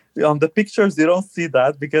scenes. On the pictures, you don't see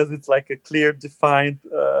that because it's like a clear, defined,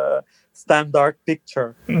 standard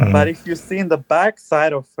picture. But if you see in the back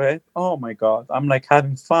side of it, oh my god, I'm like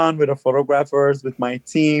having fun with the photographers, with my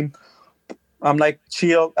team. I'm like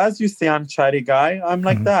chill. As you see, I'm chatty guy. I'm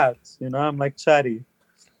like that. I'm like chatty.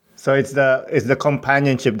 So it's the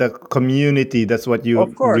companionship, the community. That's what Of you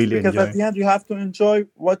course, really because at enjoy. the end you have to enjoy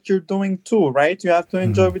what you're doing too, right? You have to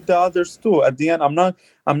enjoy with the others too. At the end,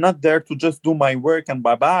 I'm not there to just do my work and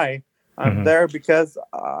bye bye. I'm there because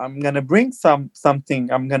I'm gonna bring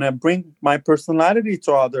something. I'm gonna bring my personality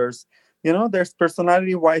to others. There's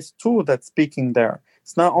personality wise too that's speaking there.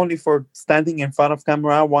 It's not only for standing in front of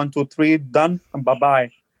camera, one, two, three, done, and bye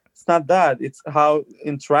bye. It's not that. It's how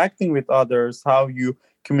interacting with others, how you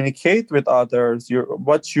communicate with others,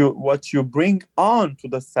 what you bring on to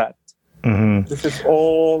the set. This is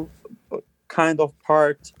all kind of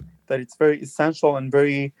part that it's very essential and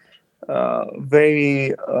very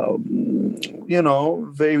very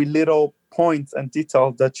very little points and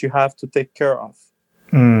details that you have to take care of.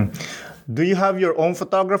 Mm. Do you have your own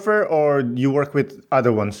photographer or you work with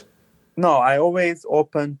other ones? No, I always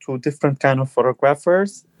open to different kind of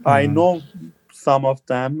photographers. I Mm. know some of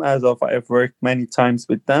them as of I've worked many times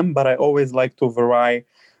with them, but I always like to vary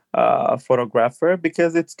photographer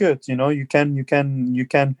because it's good. You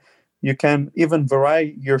can even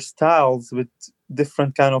vary your styles with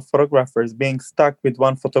different kind of photographers. Being stuck with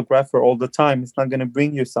one photographer all the time, it's not going to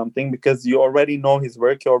bring you something because you already know his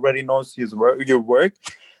work. You already knows his work, your work,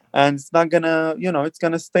 and it's not gonna it's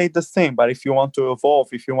gonna stay the same. But if you want to evolve,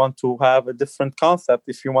 if you want to have a different concept,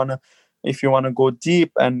 if you want to go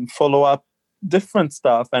deep and follow up different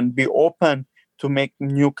stuff and be open to make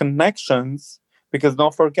new connections, because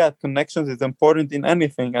don't forget, connections is important in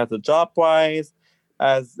anything, as a job wise,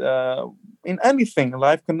 as in anything.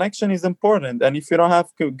 Life connection is important, and if you don't have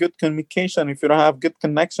good communication, if you don't have good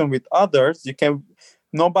connection with others,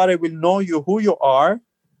 nobody will know you who you are,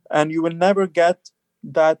 and you will never get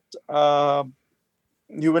that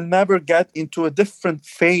you will never get into a different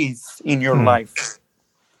phase in your Hmm. life.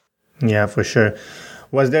 Yeah, for sure.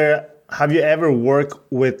 Have you ever worked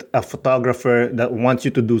with a photographer that wants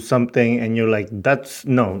you to do something and you're like, that's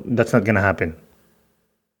not going to happen?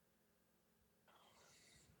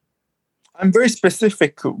 I'm very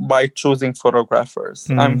specific by choosing photographers.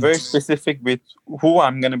 I'm Mm. very specific with who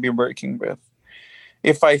I'm going to be working with.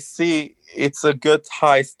 If I see it's a good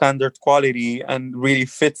high standard quality and really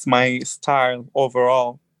fits my style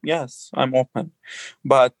overall, yes, I'm open.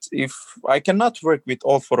 But if I cannot work with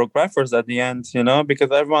all photographers at the end, because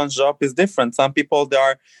everyone's job is different. Some people they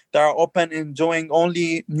are open in doing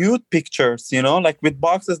only nude pictures, like with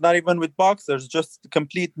boxes, not even with boxers, just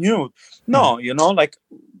complete nude. Mm. No, like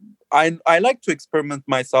I like to experiment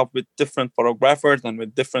myself with different photographers and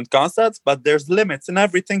with different concepts, but there's limits in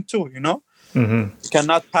everything too. Mm-hmm. You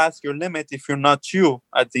cannot pass your limit if you're not you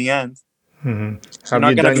at the end. Mm-hmm. You're Have not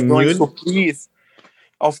you gonna be done going to nude? please.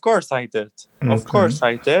 Of course I did. Of Okay. course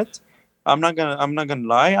I did. I'm not gonna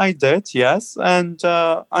lie, I did, yes. And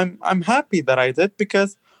I'm happy that I did,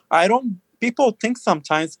 because I don't people think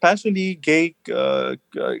sometimes, especially gay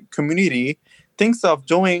community, thinks of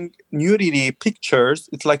doing nudity pictures.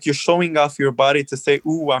 It's like you're showing off your body to say,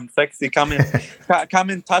 ooh, I'm sexy, come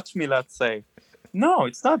and touch me, let's say. No,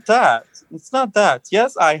 it's not that. It's not that.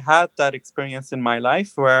 Yes, I had that experience in my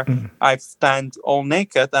life where I've stand all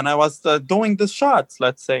naked and I was doing the shots,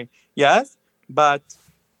 let's say. Yes, but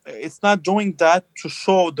it's not doing that to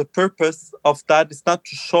show the purpose of that. It's not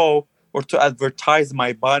to show or to advertise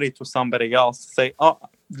my body to somebody else. Say, oh,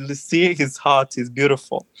 see, he's hot, he's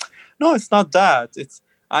beautiful. No, it's not that.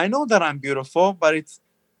 I know that I'm beautiful, but it's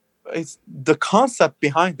the concept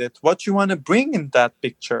behind it. What you want to bring in that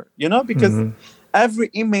picture, because Mm-hmm. every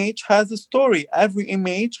image has a story. Every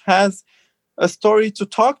image has a story to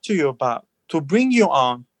talk to you about, to bring you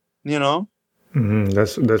on, you know, Mm-hmm.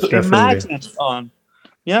 That's to definitely. imagine on.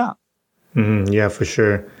 Yeah. Mm-hmm. Yeah, for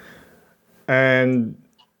sure. And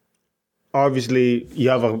obviously,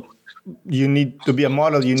 you need to be a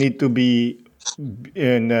model. You need to be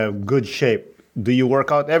in good shape. Do you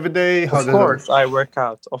work out every day? How Of does it? course, I work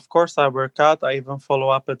out. Of course, I work out. I even follow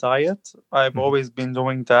up a diet. I've always been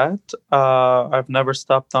doing that. I've never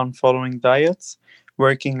stopped on following diets,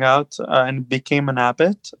 working out, and it became an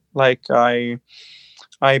habit. Like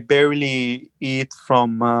I barely eat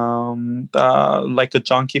from like a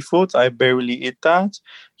junky food. I barely eat that.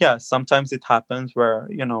 Yeah, sometimes it happens where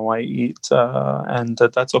I eat, and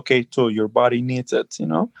that's okay too. Your body needs it.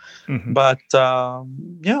 Mhm. But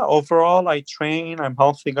yeah, overall, I train. I'm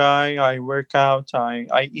healthy guy. I work out.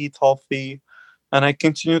 I eat healthy, and I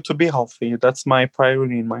continue to be healthy. That's my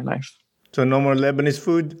priority in my life. So no more Lebanese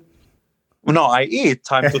food. No, I eat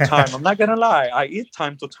time to time. I'm not gonna lie. I eat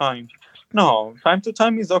time to time. No, time to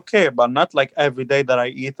time is okay, but not like every day that I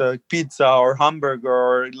eat a pizza or hamburger,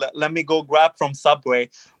 or let me go grab from Subway,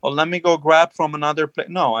 or let me go grab from another place.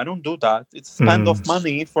 No, I don't do that. It's spend of Mm-hmm.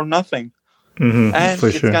 money for nothing. Mm-hmm. And For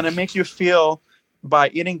it's sure. gonna make you feel, by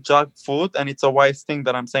eating junk food, and it's a wise thing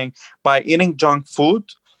that I'm saying, by eating junk food,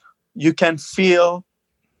 you can feel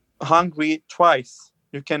hungry twice.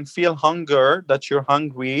 You can feel hunger, that you're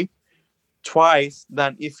hungry twice,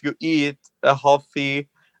 than if you eat a healthy,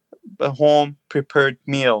 home prepared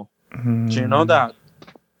meal. Do you know Mm. that?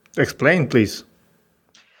 Explain, please.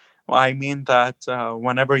 Well, I mean that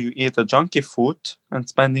whenever you eat a junky food and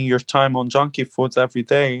spending your time on junky foods every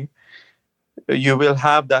day, you will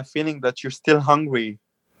have that feeling that you're still hungry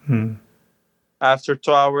Mm. after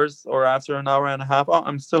 2 hours or after an hour and a half. Oh,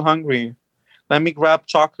 I'm still hungry. Let me grab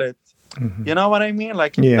chocolate. You know what I mean?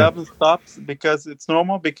 Like it Yeah. double stops because it's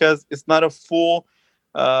normal, because it's not a full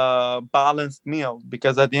balanced meal,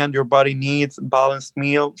 because at the end your body needs balanced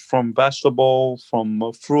meal from vegetable,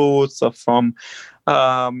 from fruits, from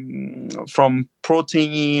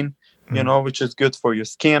protein, which is good for your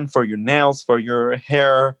skin, for your nails, for your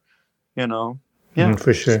hair, you know. Yeah,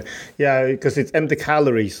 For sure. Yeah, because it's empty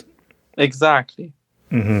calories. exactly.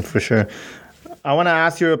 For sure. I want to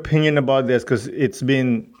ask your opinion about this because it's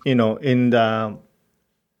been, in the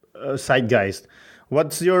zeitgeist.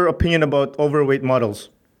 What's your opinion about overweight models?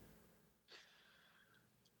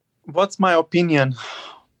 What's my opinion?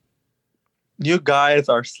 You guys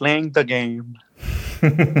are slaying the game.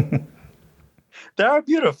 They are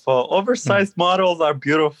beautiful. Oversized models are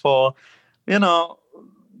beautiful. You know,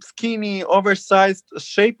 skinny, oversized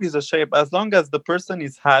shape is a shape. As long as the person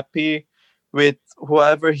is happy with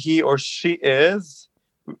whoever he or she is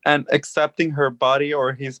and accepting her body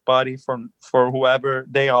or his body for whoever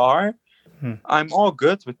they are, I'm all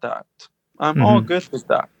good with that. I'm all good with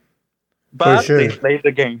that. For But they sure. play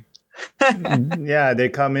the game. Yeah, they're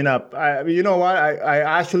coming up. You know what? I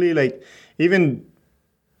actually like, even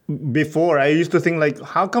before, I used to think like,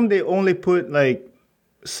 how come they only put like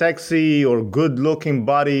sexy or good looking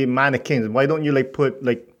body mannequins? Why don't you like put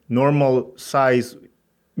like normal size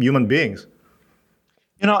human beings?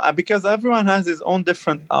 Because everyone has his own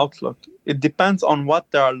different outlook. It depends on what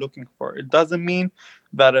they are looking for. It doesn't mean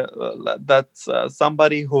that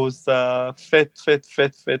somebody who's fit,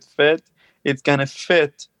 it's gonna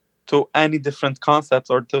fit to any different concepts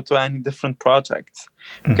or to any different projects,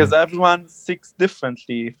 because everyone seeks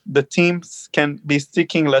differently. The teams can be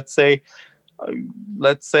seeking, let's say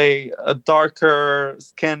a darker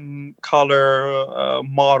skin color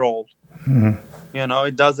model.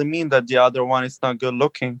 It doesn't mean that the other one is not good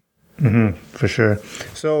looking. For sure.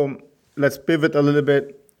 So let's pivot a little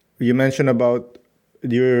bit. You mentioned about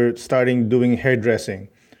you're starting doing hairdressing.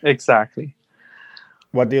 Exactly.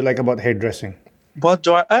 What do you like about hairdressing? But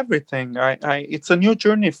everything. It's a new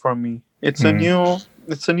journey for me. It's a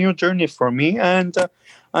new journey for me, and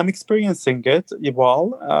I'm experiencing it.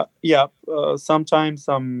 Well, yeah. Sometimes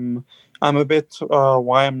I'm a bit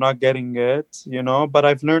why I'm not getting it, But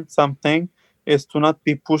I've learned something is to not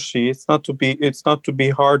be pushy. It's not to be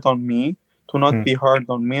hard on me. To not be hard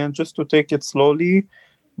on me, and just to take it slowly,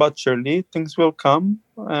 but surely things will come,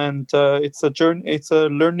 and it's a journey. It's a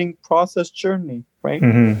learning process journey, right?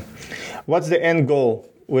 What's the end goal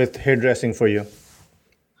with hairdressing for you?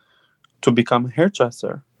 To become a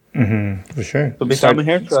hairdresser. For sure. To become a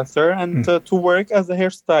hairdresser and to work as a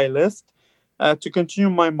hairstylist, to continue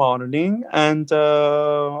my modeling and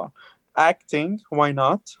acting. Why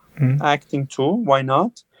not? Acting too. Why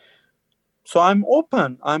not? So I'm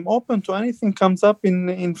open. I'm open to anything comes up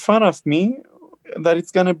in front of me that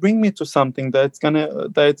it's gonna bring me to something. That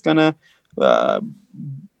it's gonna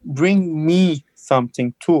bring me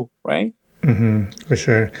something too. Right? For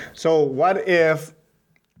sure. So what if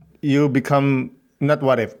you become, not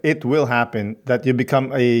what if, it will happen that you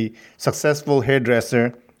become a successful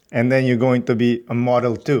hairdresser and then you're going to be a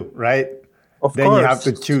model too, right? Of Then you have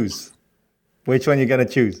course. to choose. Which one you're going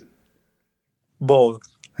to choose? Both.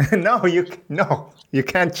 No, you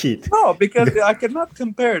can't cheat. No, because I cannot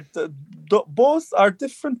compare it. Both are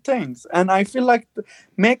different things. And I feel like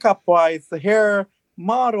makeup-wise, the hair,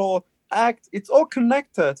 model, act, it's all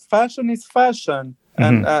connected. Fashion is fashion.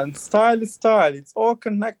 And style is style. It's all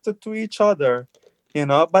connected to each other,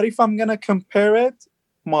 But if I'm going to compare it,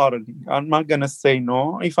 modeling. I'm not going to say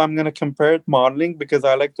no. If I'm going to compare it, modeling, because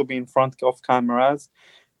I like to be in front of cameras.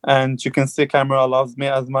 And you can see camera loves me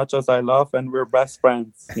as much as I love, and we're best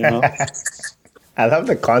friends, I love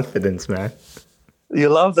the confidence, man. You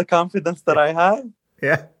love the confidence that I have?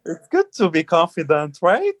 Yeah. It's good to be confident,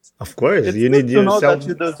 right? Of course. It's You good need to know yourself. that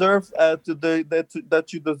you deserve that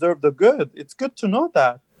you deserve the good. It's good to know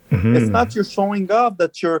that. It's not you're showing off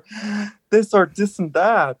that you're this or this and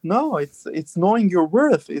that. No, it's knowing your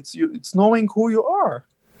worth. It's knowing who you are.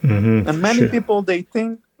 And many people, they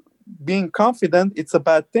think being confident it's a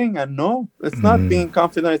bad thing, and no, it's not. Being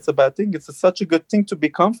confident it's a bad thing. It's such a good thing to be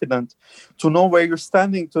confident, to know where you're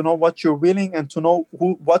standing, to know what you're willing, and to know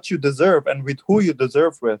what you deserve and with who you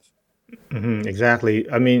deserve with. Exactly.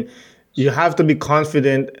 I mean, you have to be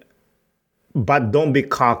confident, but don't be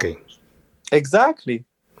cocky. Exactly.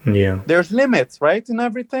 Yeah. There's limits, right, in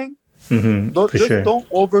everything. Don't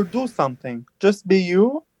overdo something. Just be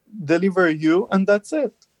you, deliver you, and that's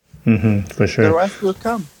it. For sure. The rest will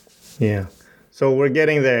come. Yeah. So we're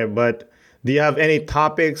getting there, but do you have any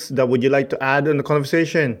topics that would you like to add in the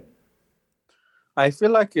conversation? I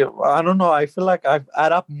feel like I don't know. I feel like I've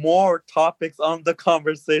add up more topics on the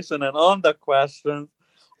conversation and on the questions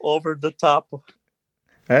over the top.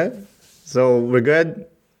 Huh? So we're good?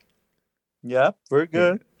 Yep, we're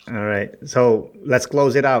good. All right. So let's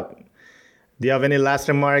close it out. Do you have any last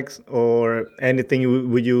remarks or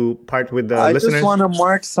anything would you part with the I just listeners? want to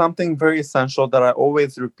mark something very essential that I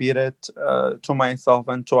always repeat it to myself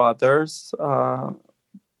and to others.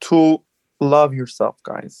 To love yourself,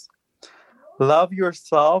 guys. Love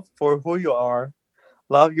yourself for who you are.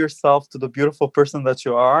 Love yourself to the beautiful person that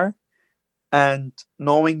you are. And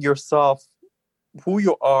knowing yourself, who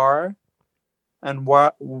you are, and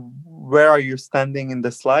where are you standing in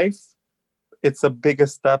this life, it's the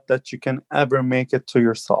biggest step that you can ever make it to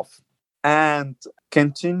yourself. And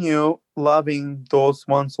continue loving those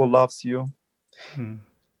ones who loves you,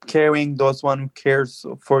 caring those one who cares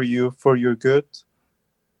for you for your good,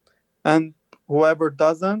 and whoever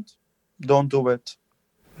doesn't, don't do it.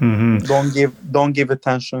 Don't give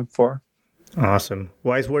attention for. Awesome.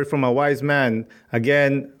 Wise word from a wise man.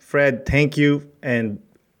 Again, Fred, thank you. And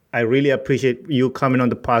I really appreciate you coming on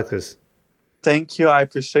the podcast. Thank you. I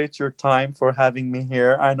appreciate your time for having me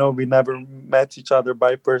here. I know we never met each other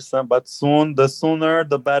by person, but soon, the sooner,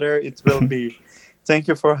 the better it will be. Thank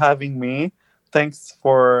you for having me. Thanks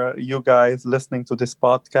for you guys listening to this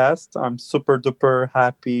podcast. I'm super duper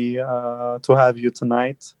happy to have you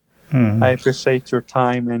tonight. I appreciate your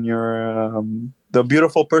time and your the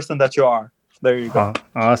beautiful person that you are. There you go.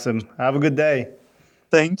 Awesome. Have a good day.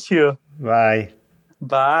 Thank you. Bye.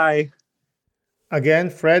 Bye. Again,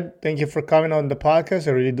 Fred, thank you for coming on the podcast.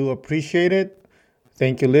 I really do appreciate it.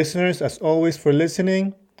 Thank you, listeners, as always, for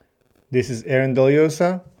listening. This is Aaron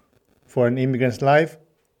Deliosa for An Immigrant's Life.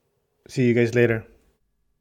 See you guys later.